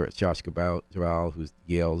ClickFix, Josh Cabral, who's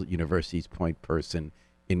Yale University's point person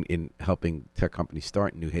in helping tech companies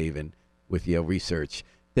start in New Haven with Yale Research.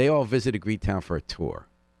 They all visited Greentown for a tour.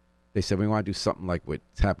 They said, we want to do something like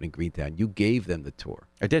what's happening in Greentown. You gave them the tour.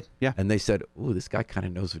 I did, yeah. And they said, ooh, this guy kind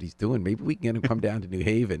of knows what he's doing. Maybe we can get him to come down to New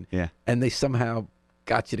Haven. Yeah. And they somehow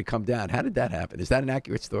got you to come down. How did that happen? Is that an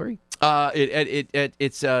accurate story?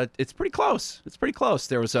 It's pretty close. It's pretty close.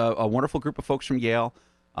 There was a wonderful group of folks from Yale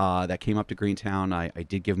that came up to Greentown. I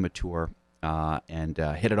did give them a tour and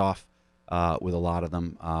hit it off with a lot of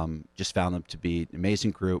them. Just found them to be an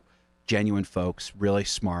amazing group. genuine folks, really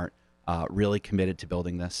smart, really committed to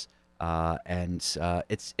building this, and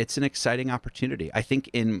it's an exciting opportunity. I think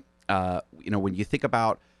when you think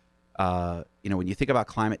about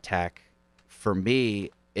climate tech, for me,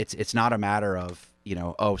 it's not a matter of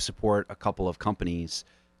support a couple of companies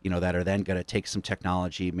that are then going to take some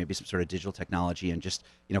technology, maybe some sort of digital technology, and just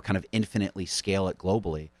kind of infinitely scale it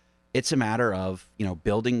globally. It's a matter of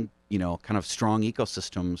building kind of strong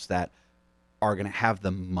ecosystems that are going to have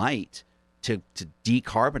the might to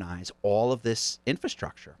decarbonize all of this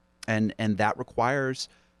infrastructure, and that requires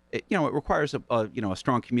it requires a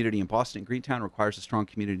strong community in Boston and Greentown. It requires a strong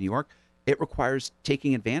community in New York. It requires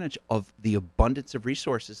taking advantage of the abundance of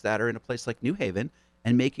resources that are in a place like New Haven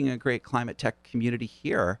and making a great climate tech community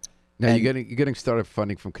here. Now you're getting started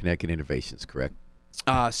funding from Connecticut Innovations, correct?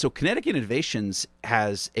 So Connecticut Innovations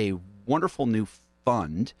has a wonderful new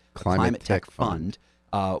fund, Climate Tech Fund,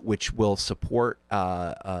 which will support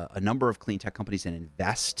a number of clean tech companies and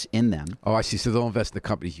invest in them. Oh, I see. So they'll invest in the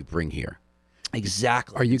companies you bring here.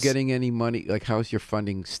 Exactly. Are you getting any money? Like, how's your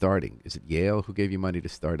funding starting? Is it Yale who gave you money to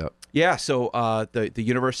start up? Yeah. So the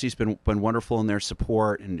university's been wonderful in their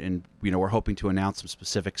support, and we're hoping to announce some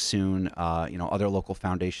specifics soon. Other local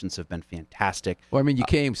foundations have been fantastic. Well, I mean, you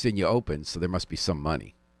came saying you opened, so there must be some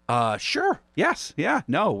money. Sure. Yes. Yeah.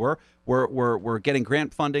 No. We're getting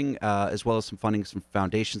grant funding as well as some funding, some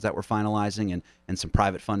foundations that we're finalizing, and some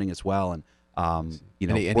private funding as well. And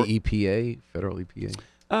any EPA, federal EPA.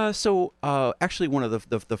 Actually, one of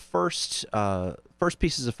the first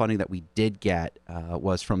pieces of funding that we did get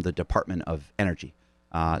was from the Department of Energy.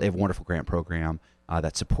 They have a wonderful grant program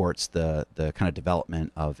that supports the kind of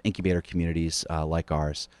development of incubator communities like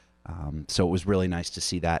ours. So it was really nice to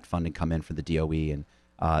see that funding come in for the DOE, and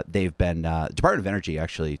they've been Department of Energy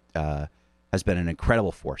actually has been an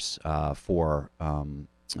incredible force for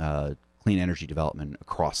clean energy development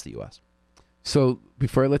across the U.S. So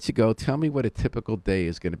before I let you go, tell me what a typical day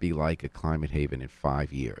is going to be like at Climate Haven in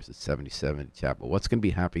 5 years at 77 Chapel. What's going to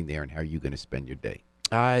be happening there, and how are you going to spend your day?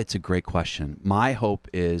 It's a great question. My hope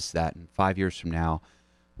is that in 5 years from now,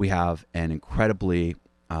 we have an incredibly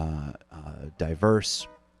diverse,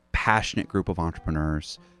 passionate group of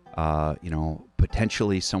entrepreneurs,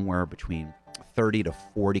 potentially somewhere between 30 to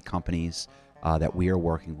 40 companies that we are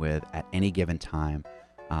working with at any given time.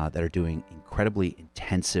 That are doing incredibly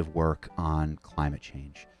intensive work on climate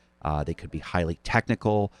change. They could be highly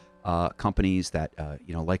technical companies that,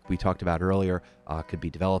 like we talked about earlier, could be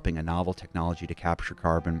developing a novel technology to capture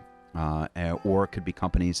carbon, or it could be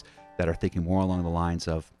companies that are thinking more along the lines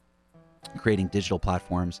of creating digital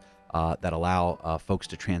platforms that allow folks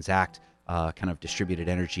to transact kind of distributed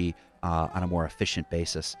energy on a more efficient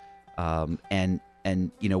basis. And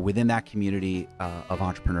within that community of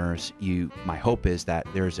entrepreneurs, my hope is that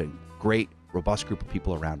there's a great, robust group of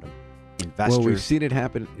people around them. Investors. Well, we've seen it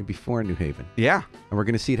happen before in New Haven. Yeah. And we're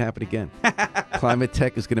going to see it happen again. Climate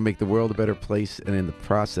tech is going to make the world a better place, and in the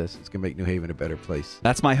process, it's going to make New Haven a better place.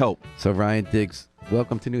 That's my hope. So, Ryan Diggs,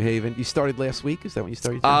 welcome to New Haven. You started last week? Is that when you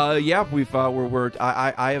started? Yeah.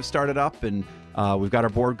 I have started up, and we've got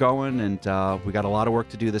our board going, and we got a lot of work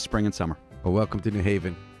to do this spring and summer. Well, welcome to New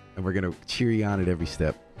Haven. And we're going to cheer you on at every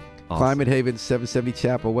step. Awesome. Climate Haven, 770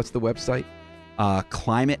 Chapel. What's the website?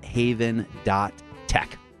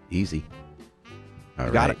 ClimateHaven.tech. Easy. All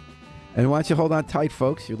right. Got it. And why don't you hold on tight,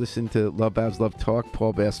 folks? You're listening to Love Babs, Love Talk.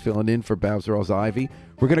 Paul Bass filling in for Babs Rawls-Ivy.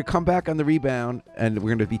 We're going to come back on the rebound, and we're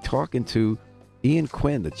going to be talking to Ian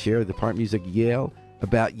Quinn, the chair of the Department of Music at Yale,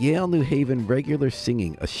 about Yale New Haven regular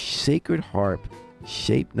singing, a sacred harp,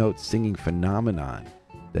 shape note singing phenomenon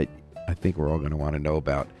that I think we're all going to want to know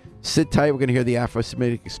about. Sit tight. We're going to hear the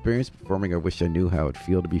Afro-Semitic Experience performing I Wish I Knew How It'd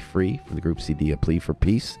Feel to Be Free from the group CD A Plea for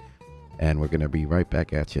Peace. And we're going to be right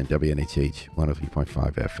back at you on WNHH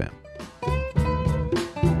 103.5 FM.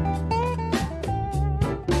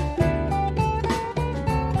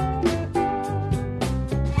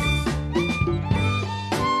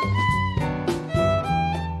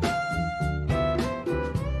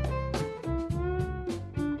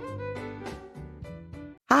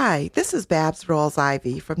 Hi, this is Babs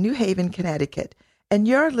Rawls-Ivy from New Haven, Connecticut, and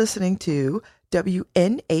you're listening to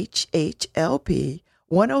WNHHLP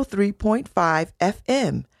 103.5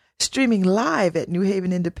 FM, streaming live at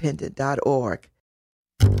newhavenindependent.org.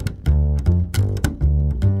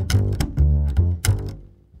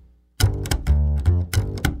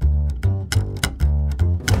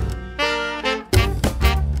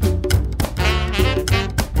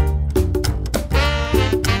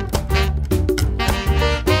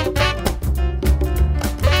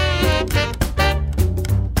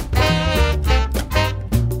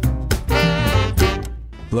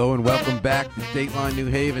 Hello and welcome back to Dateline New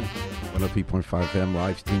Haven. 103.5 FM,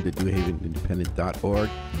 live streamed at newhavenindependent.org.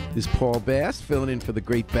 This is Paul Bass filling in for the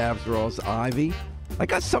great Babs Rawls-Ivy. I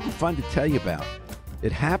got something fun to tell you about.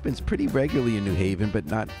 It happens pretty regularly in New Haven, but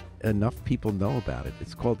not enough people know about it.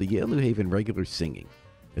 It's called the Yale New Haven Regular Singing.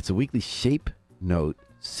 It's a weekly shape note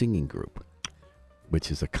singing group,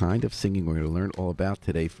 which is a kind of singing we're going to learn all about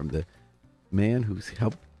today from the man who's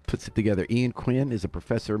helped puts it together. Ian Quinn is a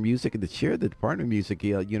professor of music and the chair of the Department of Music at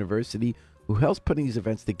Yale University, who helps putting these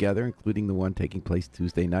events together, including the one taking place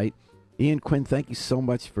Tuesday night. Ian Quinn, thank you so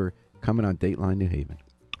much for coming on Dateline New Haven.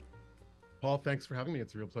 Paul, thanks for having me.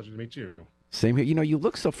 It's a real pleasure to meet you. Same here. You know, you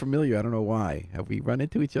look so familiar. I don't know why. Have we run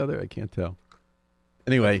into each other? I can't tell.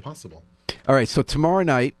 Anyway. That's possible. All right. So tomorrow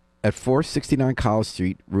night at 469 College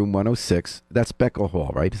Street, room 106. That's Beckel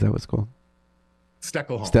Hall, right? Is that what it's called?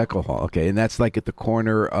 Steckel Hall. Steckel Hall. Okay. And that's like at the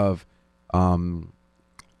corner of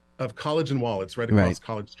College and Wall. It's right across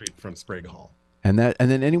College Street from Sprague Hall. And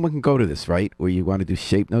then anyone can go to this, right? Where you want to do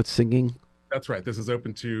shape note singing? That's right. This is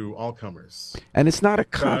open to all comers. And it's not a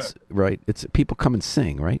concert, right? It's people come and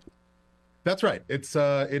sing, right? That's right.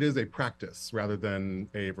 It is a practice rather than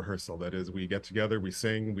a rehearsal. That is, we get together, we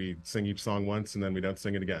sing each song once, and then we don't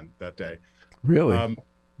sing it again that day. Really?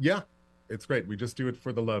 Yeah, it's great. We just do it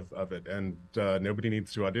for the love of it, and nobody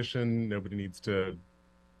needs to audition. Nobody needs to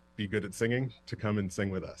be good at singing to come and sing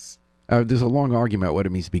with us. There's a long argument about what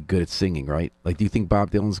it means to be good at singing, right? Like, do you think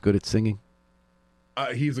Bob Dylan's good at singing?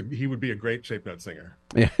 He would be a great shape note singer.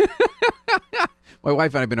 Yeah. My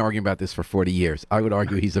wife and I have been arguing about this for 40 years. I would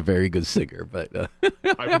argue he's a very good singer, but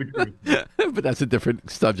I would agree. But that's a different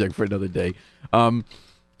subject for another day.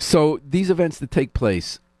 So these events that take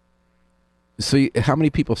place, how many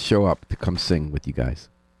people show up to come sing with you guys?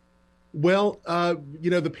 Well,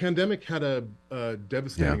 the pandemic had a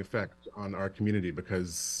devastating effect on our community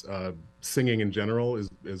because singing in general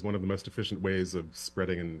is one of the most efficient ways of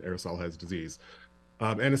spreading an aerosolized disease.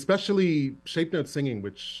 And especially shape note singing,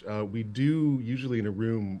 which we do usually in a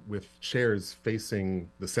room with chairs facing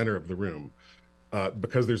the center of the room.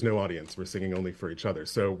 Because there's no audience, we're singing only for each other.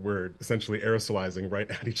 So we're essentially aerosolizing right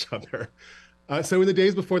at each other. So in the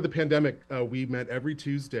days before the pandemic, we met every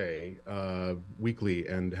Tuesday weekly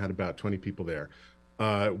and had about 20 people there.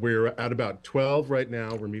 We're at about 12 right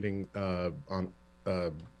now. We're meeting on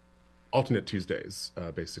alternate Tuesdays,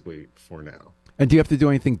 basically, for now. And do you have to do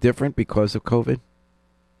anything different because of COVID?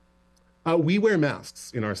 We wear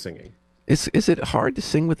masks in our singing. Is it hard to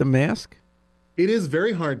sing with a mask? It is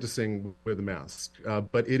very hard to sing with a mask,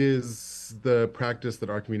 but it is the practice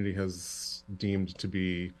that our community has deemed to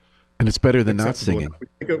be. And it's better than not singing.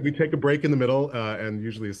 We take a break in the middle, and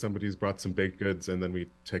usually somebody's brought some baked goods, and then we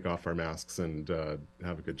take off our masks and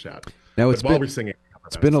have a good chat. Now, we're singing.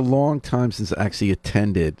 It's been a long time since I actually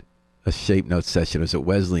attended a shape note session. It was at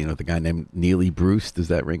Wesleyan with a guy named Neely Bruce. Does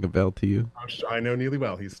that ring a bell to you? I know Neely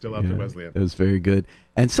well. He's still up at Wesleyan. It was very good.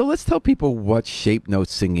 And so let's tell people what shape note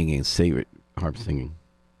singing and sacred harp singing.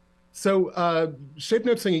 So shape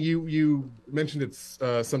note singing, you mentioned it's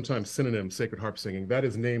sometimes synonym, sacred harp singing. That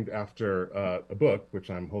is named after a book, which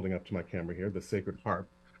I'm holding up to my camera here, The Sacred Harp.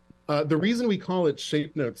 The reason we call it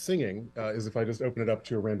shape note singing is if I just open it up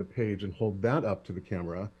to a random page and hold that up to the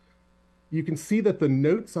camera, you can see that the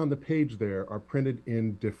notes on the page there are printed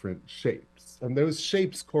in different shapes. And those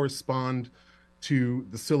shapes correspond to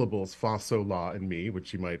the syllables fa, sol, la, and mi,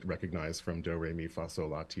 which you might recognize from do, re, mi, fa, sol,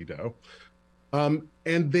 la, ti, do.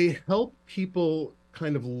 And they help people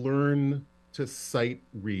kind of learn to sight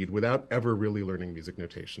read without ever really learning music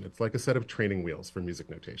notation. It's like a set of training wheels for music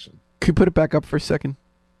notation. Could you put it back up for a second?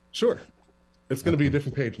 Sure. It's going to be a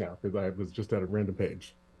different page now because I was just at a random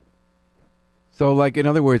page. So, like, in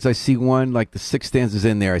other words, I see one, like the 6 stanzas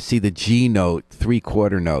in there. I see the G note,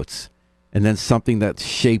 3/4 notes, and then something that's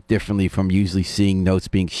shaped differently from usually seeing notes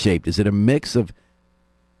being shaped. Is it a mix of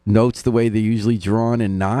notes the way they're usually drawn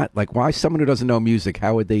and not? Like, why someone who doesn't know music,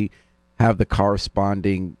 how would they have the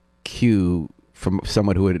corresponding cue from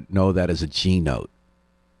someone who would know that as a G note?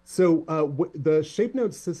 So the shape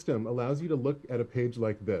note system allows you to look at a page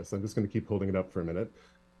like this. I'm just going to keep holding it up for a minute.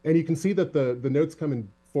 And you can see that the notes come in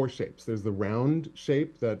 4 shapes. There's the round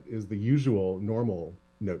shape that is the usual normal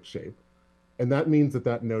note shape. And that means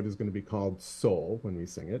that note is going to be called sol when we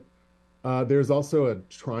sing it. There's also a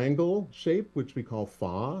triangle shape, which we call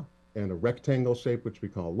fa, and a rectangle shape, which we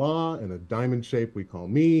call la, and a diamond shape we call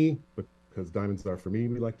mi, because diamonds are for me,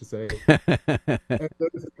 we like to say. And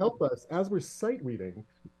those help us, as we're sight reading,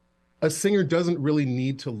 a singer doesn't really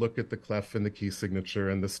need to look at the clef and the key signature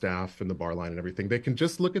and the staff and the bar line and everything. They can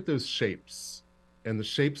just look at those shapes, and the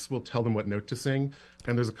shapes will tell them what note to sing.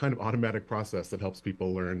 And there's a kind of automatic process that helps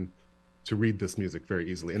people learn to read this music very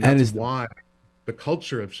easily. And that's why the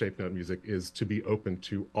culture of shape note music is to be open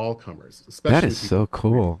to all comers. Especially that is so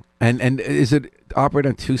cool. And is it operate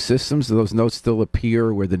on two systems? Do those notes still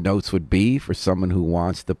appear where the notes would be for someone who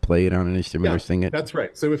wants to play it on an instrument or sing it? That's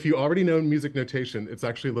right. So if you already know music notation, it's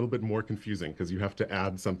actually a little bit more confusing because you have to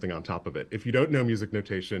add something on top of it. If you don't know music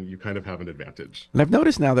notation, you kind of have an advantage. And I've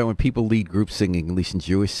noticed now that when people lead group singing, at least in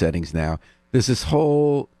Jewish settings now, there's this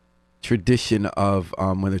whole tradition of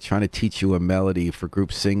when they're trying to teach you a melody for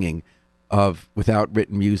group singing of without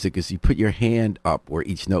written music is you put your hand up where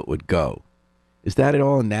each note would go. Is that at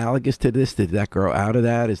all analogous to this? Did that grow out of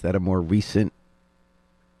that? Is that a more recent?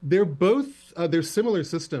 They're both, they're similar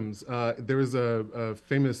systems. There was a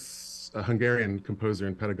famous Hungarian composer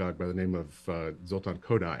and pedagogue by the name of Zoltan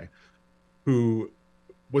Kodály, who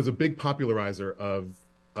was a big popularizer of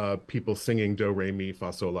people singing do, re, mi,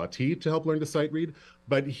 fa, sol, la, ti to help learn to sight read.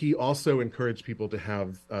 But he also encouraged people to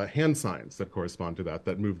have hand signs that correspond to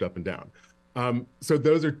that moved up and down. So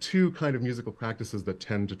those are two kind of musical practices that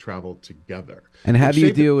tend to travel together. And how do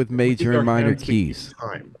you deal with major and minor keys?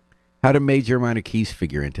 How do major and minor keys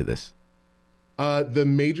figure into this? The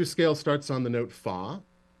major scale starts on the note fa,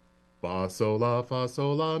 sol,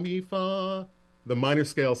 la, mi, fa. The minor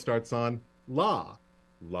scale starts on la,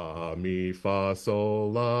 mi, fa,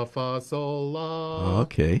 sol, la.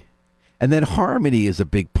 Okay. And then harmony is a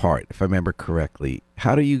big part, if I remember correctly.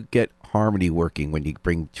 How do you get harmony working when you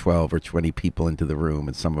bring 12 or 20 people into the room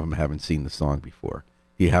and some of them haven't seen the song before?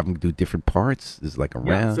 Do you have them do different parts? Is it like a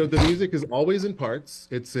round? So the music is always in parts.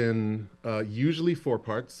 It's in usually 4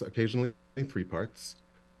 parts, occasionally 3 parts.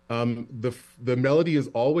 The melody is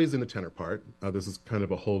always in the tenor part. This is kind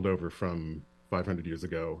of a holdover from 500 years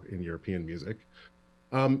ago in European music.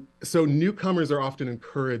 So newcomers are often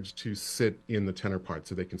encouraged to sit in the tenor part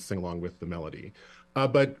so they can sing along with the melody.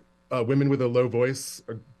 But women with a low voice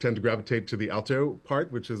tend to gravitate to the alto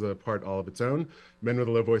part, which is a part all of its own. Men with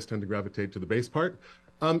a low voice tend to gravitate to the bass part.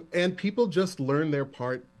 And people just learn their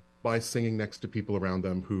part by singing next to people around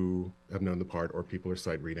them who have known the part or people are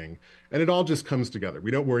sight reading. And it all just comes together.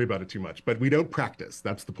 We don't worry about it too much, but we don't practice.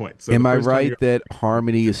 That's the point. So am I right that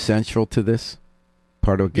harmony is central to this?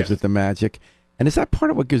 Part of what gives it the magic? And is that part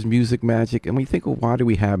of what gives music magic? And we think, well, why do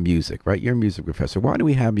we have music, right? You're a music professor. Why do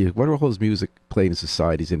we have music? What role does music play in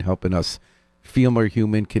societies in helping us feel more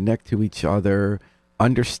human, connect to each other,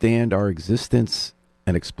 understand our existence,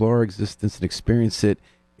 and explore our existence and experience it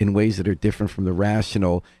in ways that are different from the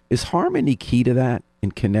rational? Is harmony key to that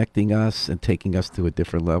in connecting us and taking us to a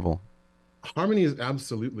different level? Harmony is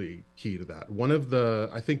absolutely key to that. One of the,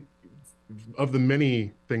 I think, of the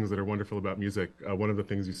many things that are wonderful about music, one of the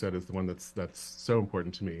things you said is the one that's so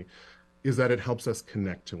important to me, is that it helps us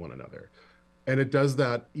connect to one another. And it does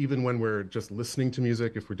that even when we're just listening to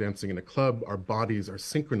music. If we're dancing in a club, our bodies are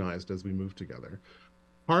synchronized as we move together.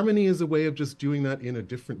 Harmony is a way of just doing that in a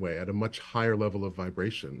different way, at a much higher level of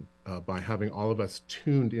vibration, by having all of us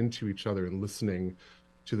tuned into each other and listening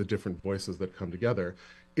to the different voices that come together.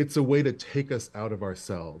 It's a way to take us out of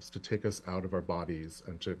ourselves, to take us out of our bodies,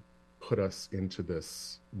 and to put us into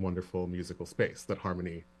this wonderful musical space that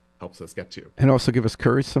harmony helps us get to. And also give us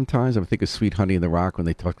courage sometimes. I think of Sweet Honey in the Rock when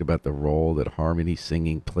they talked about the role that harmony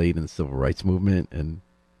singing played in the civil rights movement. And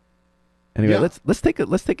anyway, let's take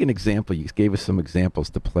an example. You gave us some examples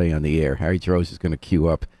to play on the air. Harry Droz is going to cue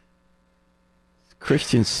up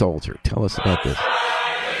Christian Soldier. Tell us about this.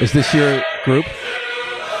 Is this your group?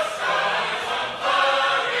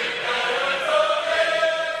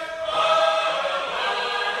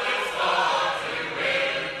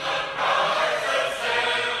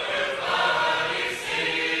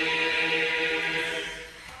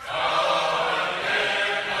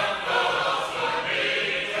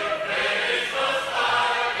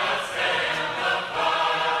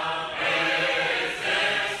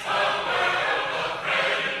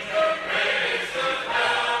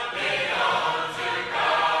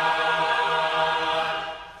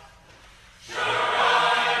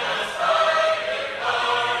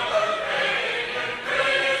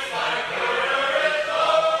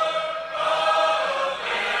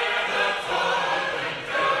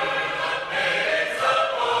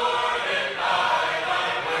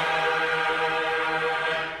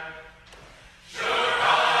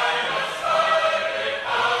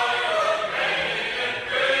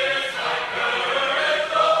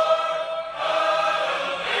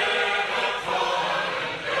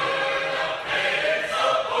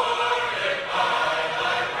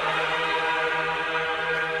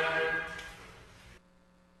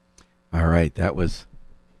 That was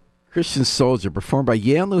Christian Soldier, performed by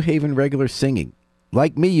Yale New Haven Regular Singing.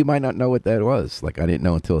 Like me, you might not know what that was. Like I didn't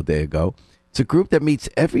know until a day ago. It's a group that meets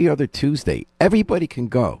every other Tuesday. Everybody can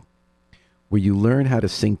go. where you learn how to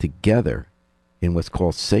sing together in what's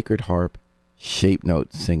called sacred harp shape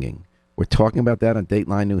note singing. We're talking about that on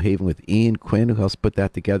Dateline New Haven with Ian Quinn, who helps put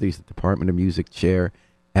that together. He's the Department of Music chair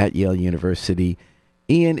at Yale University.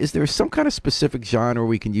 Ian, is there some kind of specific genre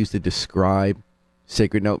we can use to describe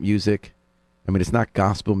sacred note music? I mean, it's not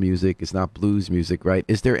gospel music, it's not blues music, right?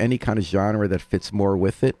 Is there any kind of genre that fits more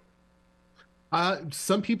with it?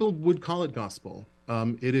 Some people would call it gospel.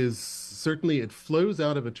 It is certainly, it flows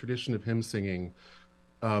out of a tradition of hymn singing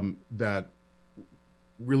that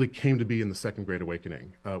really came to be in the Second Great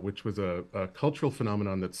Awakening, which was a cultural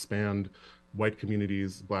phenomenon that spanned white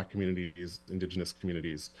communities, Black communities, indigenous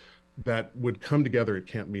communities, that would come together at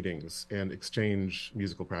camp meetings and exchange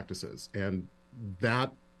musical practices. And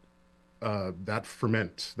that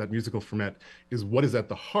ferment, that musical ferment, is what is at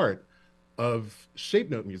the heart of shape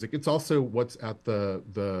note music. It's also what's at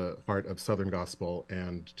the heart of Southern gospel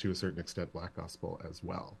and, to a certain extent, Black gospel as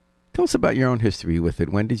well. Tell us about your own history with it.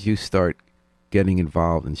 When did you start getting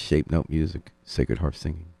involved in shape note music, sacred harp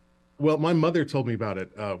singing? Well, my mother told me about it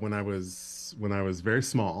when I was very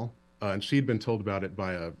small, and she'd been told about it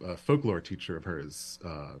by a folklore teacher of hers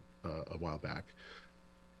a while back.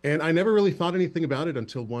 And I never really thought anything about it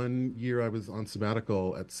until one year I was on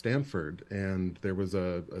sabbatical at Stanford, and there was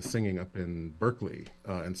a singing up in Berkeley.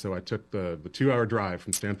 And so I took the 2-hour drive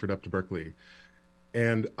from Stanford up to Berkeley,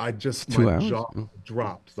 and my jaw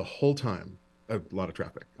dropped the whole time. A lot of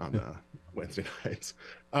traffic on Wednesday nights.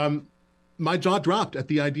 My jaw dropped at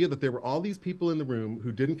the idea that there were all these people in the room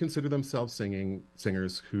who didn't consider themselves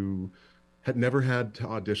singers, who had never had to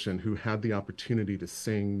audition, who had the opportunity to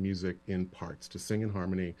sing music in parts, to sing in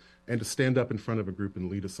harmony, and to stand up in front of a group and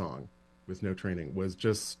lead a song with no training was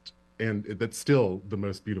just, and that's still the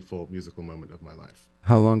most beautiful musical moment of my life.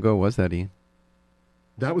 How long ago was that, Ian?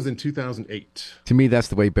 That was in 2008. To me, that's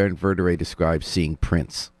the way Bernd Verderay describes seeing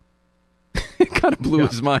Prince. It kind of blew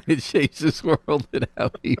his mind. It changed his world and how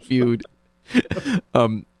he viewed.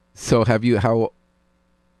 So how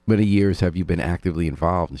many years have you been actively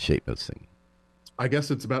involved in shape note singing? I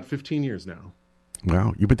guess it's about 15 years now.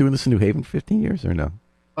 Wow. You've been doing this in New Haven 15 years or no?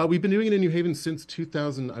 We've been doing it in New Haven since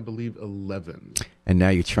 2000, I believe, 11. And now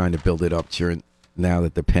you're trying to build it up now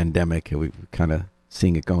that the pandemic, we're kind of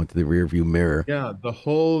seeing it go into the rearview mirror. Yeah, the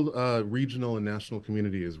whole regional and national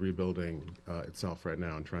community is rebuilding itself right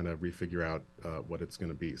now and trying to refigure out what it's going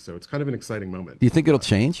to be. So it's kind of an exciting moment. Do you think it'll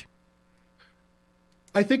change?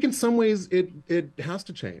 I think in some ways it has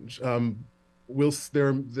to change. We'll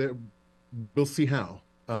see how.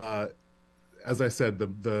 As I said,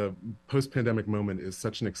 the post-pandemic moment is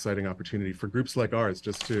such an exciting opportunity for groups like ours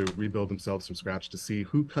just to rebuild themselves from scratch, to see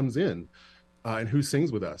who comes in and who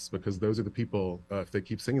sings with us, because those are the people, if they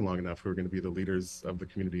keep singing long enough, who are going to be the leaders of the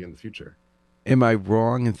community in the future. Am I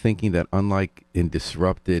wrong in thinking that unlike in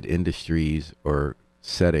disrupted industries or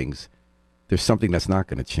settings, there's something that's not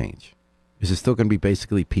going to change? Is it still going to be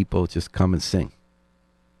basically people just come and sing?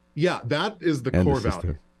 Yeah, that is the core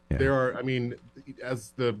value. Yeah. There are, I mean,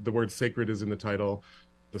 as the word sacred is in the title,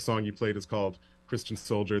 the song you played is called Christian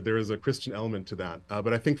Soldier. There is a Christian element to that.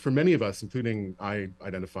 But I think for many of us, including I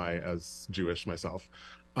identify as Jewish myself,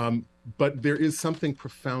 but there is something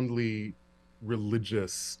profoundly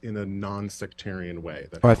religious in a non-sectarian way.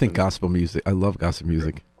 I think gospel music. I love gospel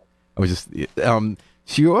music. I was just...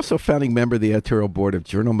 So you're also founding member of the editorial board of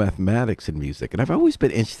Journal Mathematics and Music, and I've always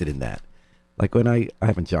been interested in that. Like when I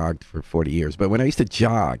haven't jogged for 40 years, but when I used to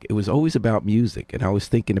jog, it was always about music, and I was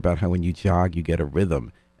thinking about how when you jog, you get a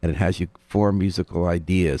rhythm, and it has you form musical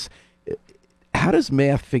ideas. How does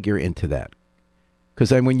math figure into that?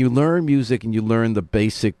 Because when you learn music and you learn the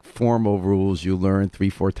basic formal rules, you learn 3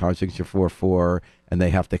 4 times 6 4 4, and they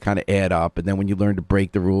have to kind of add up. And then when you learn to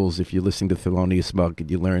break the rules, if you're listening to Thelonious Monk,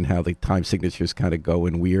 you learn how the time signatures kind of go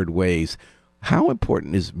in weird ways. How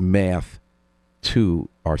important is math to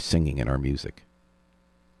our singing and our music?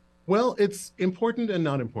 Well, it's important and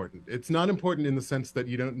not important. It's not important in the sense that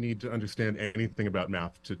you don't need to understand anything about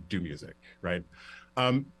math to do music, right?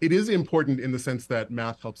 It is important in the sense that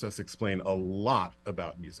math helps us explain a lot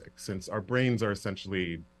about music, since our brains are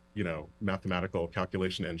essentially, mathematical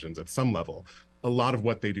calculation engines at some level. A lot of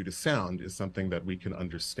what they do to sound is something that we can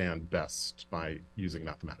understand best by using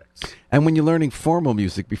mathematics. And when you're learning formal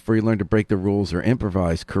music, before you learn to break the rules or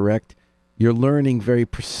improvise, correct, you're learning very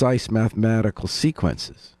precise mathematical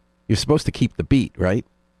sequences. You're supposed to keep the beat, right?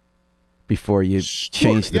 Before you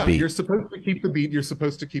change the beat. You're supposed to keep the beat. You're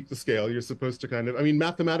supposed to keep the scale. You're supposed to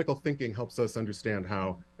mathematical thinking helps us understand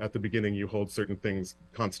how at the beginning you hold certain things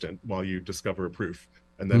constant while you discover a proof.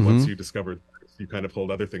 And then once you discover you kind of hold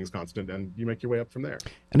other things constant and you make your way up from there.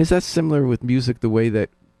 And is that similar with music, the way that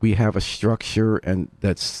we have a structure and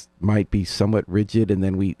that's might be somewhat rigid, and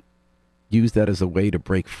then we use that as a way to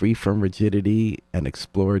break free from rigidity and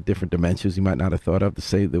explore different dimensions you might not have thought of, to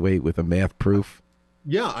say the way with a math proof?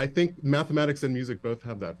 Yeah, I think mathematics and music both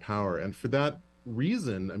have that power. And for that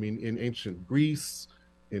reason, I mean, in ancient Greece,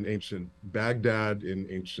 in ancient Baghdad, in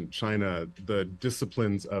ancient China, the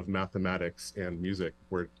disciplines of mathematics and music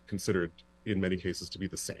were considered in many cases to be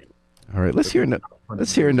the same. All right, let's hear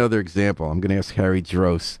another example. I'm going to ask Harry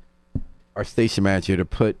Dross, our station manager, to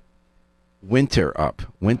put Winter up.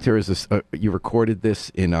 Winter is you recorded this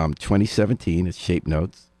in 2017. It's Shape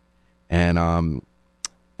Notes, and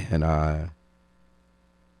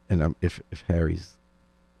if Harry's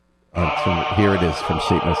here it is from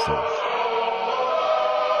Shape Notes.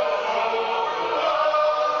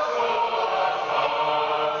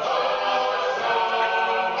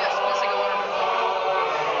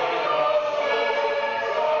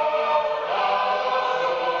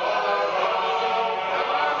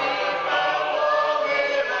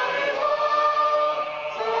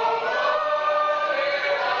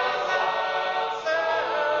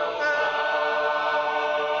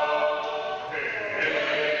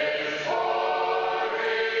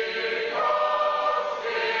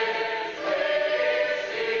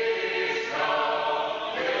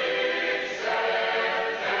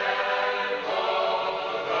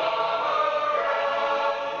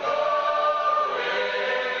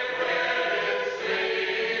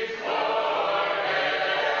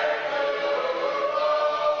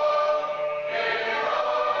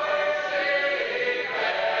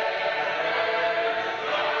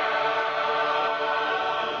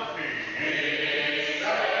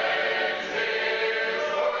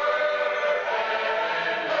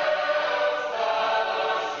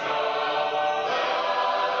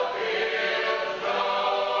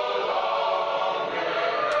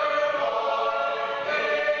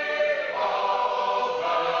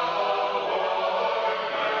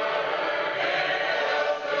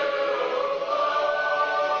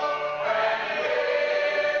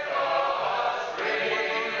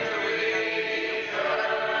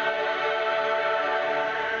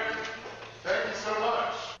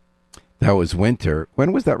 That was Winter.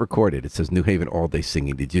 When was that recorded? It says New Haven All Day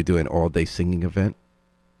Singing. Did you do an all day singing event?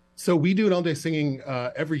 So we do an all day singing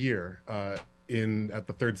every year at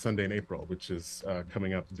the third Sunday in April, which is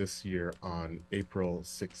coming up this year on April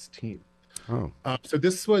 16th. Oh. So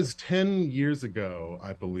this was 10 years ago,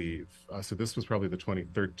 I believe. So this was probably the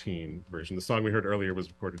 2013 version. The song we heard earlier was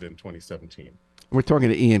recorded in 2017. We're talking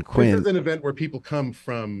to Ian Quinn. This is an event where people come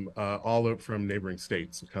from all over from neighboring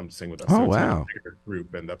states and come sing with us. Oh, so it's wow. a bigger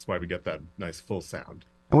group, and that's why we get that nice full sound.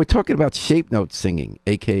 And we're talking about Shape Note singing,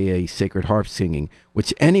 a.k.a. Sacred Harp singing,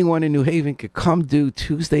 which anyone in New Haven could come do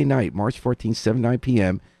Tuesday night, March 14th, 7-9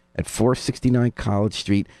 p.m. at 469 College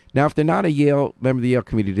Street. Now, if they're not a Yale member of the Yale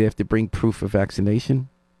community, do they have to bring proof of vaccination?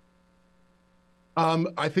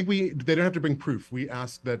 I think they don't have to bring proof. We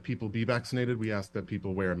ask that people be vaccinated. We ask that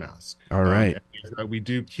people wear a mask. All right. We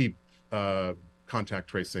do keep contact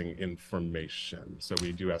tracing information. So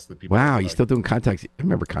we do ask that people. Wow, you're still doing contact. I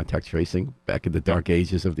remember contact tracing back in the dark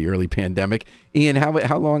ages of the early pandemic. Ian,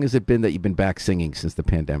 how long has it been that you've been back singing since the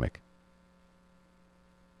pandemic?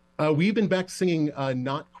 We've been back singing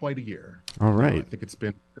not quite a year. All right. I think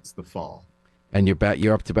it's the fall. And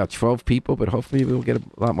you're up to about 12 people, but hopefully we'll get a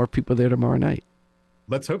lot more people there tomorrow night.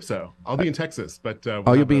 Let's hope so. I'll be in Texas, but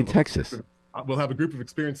you'll be in Texas. We'll have a group of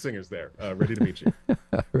experienced singers there, ready to meet you.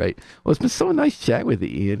 Right. Well, it's been so nice chatting with you,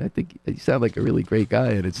 Ian. I think you sound like a really great guy,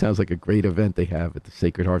 and it sounds like a great event they have at the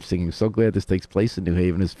Sacred Harp Singing. I'm so glad this takes place in New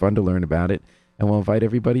Haven. It's fun to learn about it, and we'll invite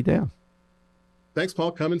everybody down. Thanks,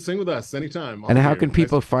 Paul. Come and sing with us anytime. And how can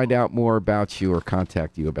people find out more about you or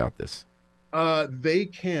contact you about this? They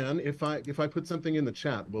can if I put something in the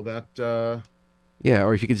chat. Will that? Yeah,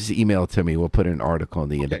 or if you could just email it to me, we'll put in an article in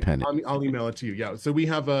the Independent. I'll email it to you. Yeah. So we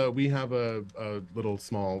have a little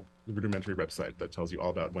small rudimentary website that tells you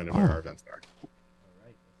all about when and where our events are. All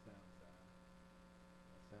right.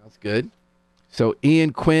 Sounds good. So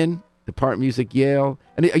Ian Quinn, Department of Music, Yale.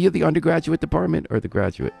 And are you the undergraduate department or the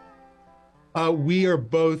graduate? We are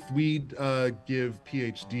both. We give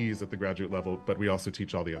PhDs at the graduate level, but we also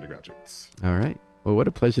teach all the undergraduates. All right. Well, what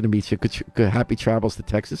a pleasure to meet you. Good happy travels to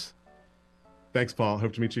Texas. Thanks, Paul.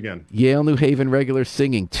 Hope to meet you again. Yale New Haven regular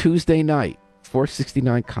singing Tuesday night,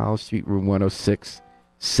 469 College Street, room 106,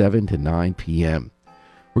 7 to 9 p.m.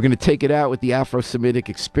 We're going to take it out with the Afro-Semitic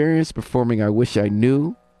Experience performing I Wish I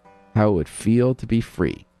Knew How It Would Feel to Be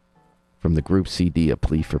Free from the group CD A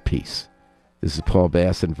Plea for Peace. This is Paul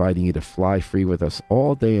Bass inviting you to fly free with us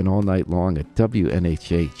all day and all night long at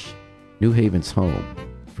WNHH, New Haven's home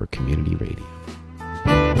for community radio.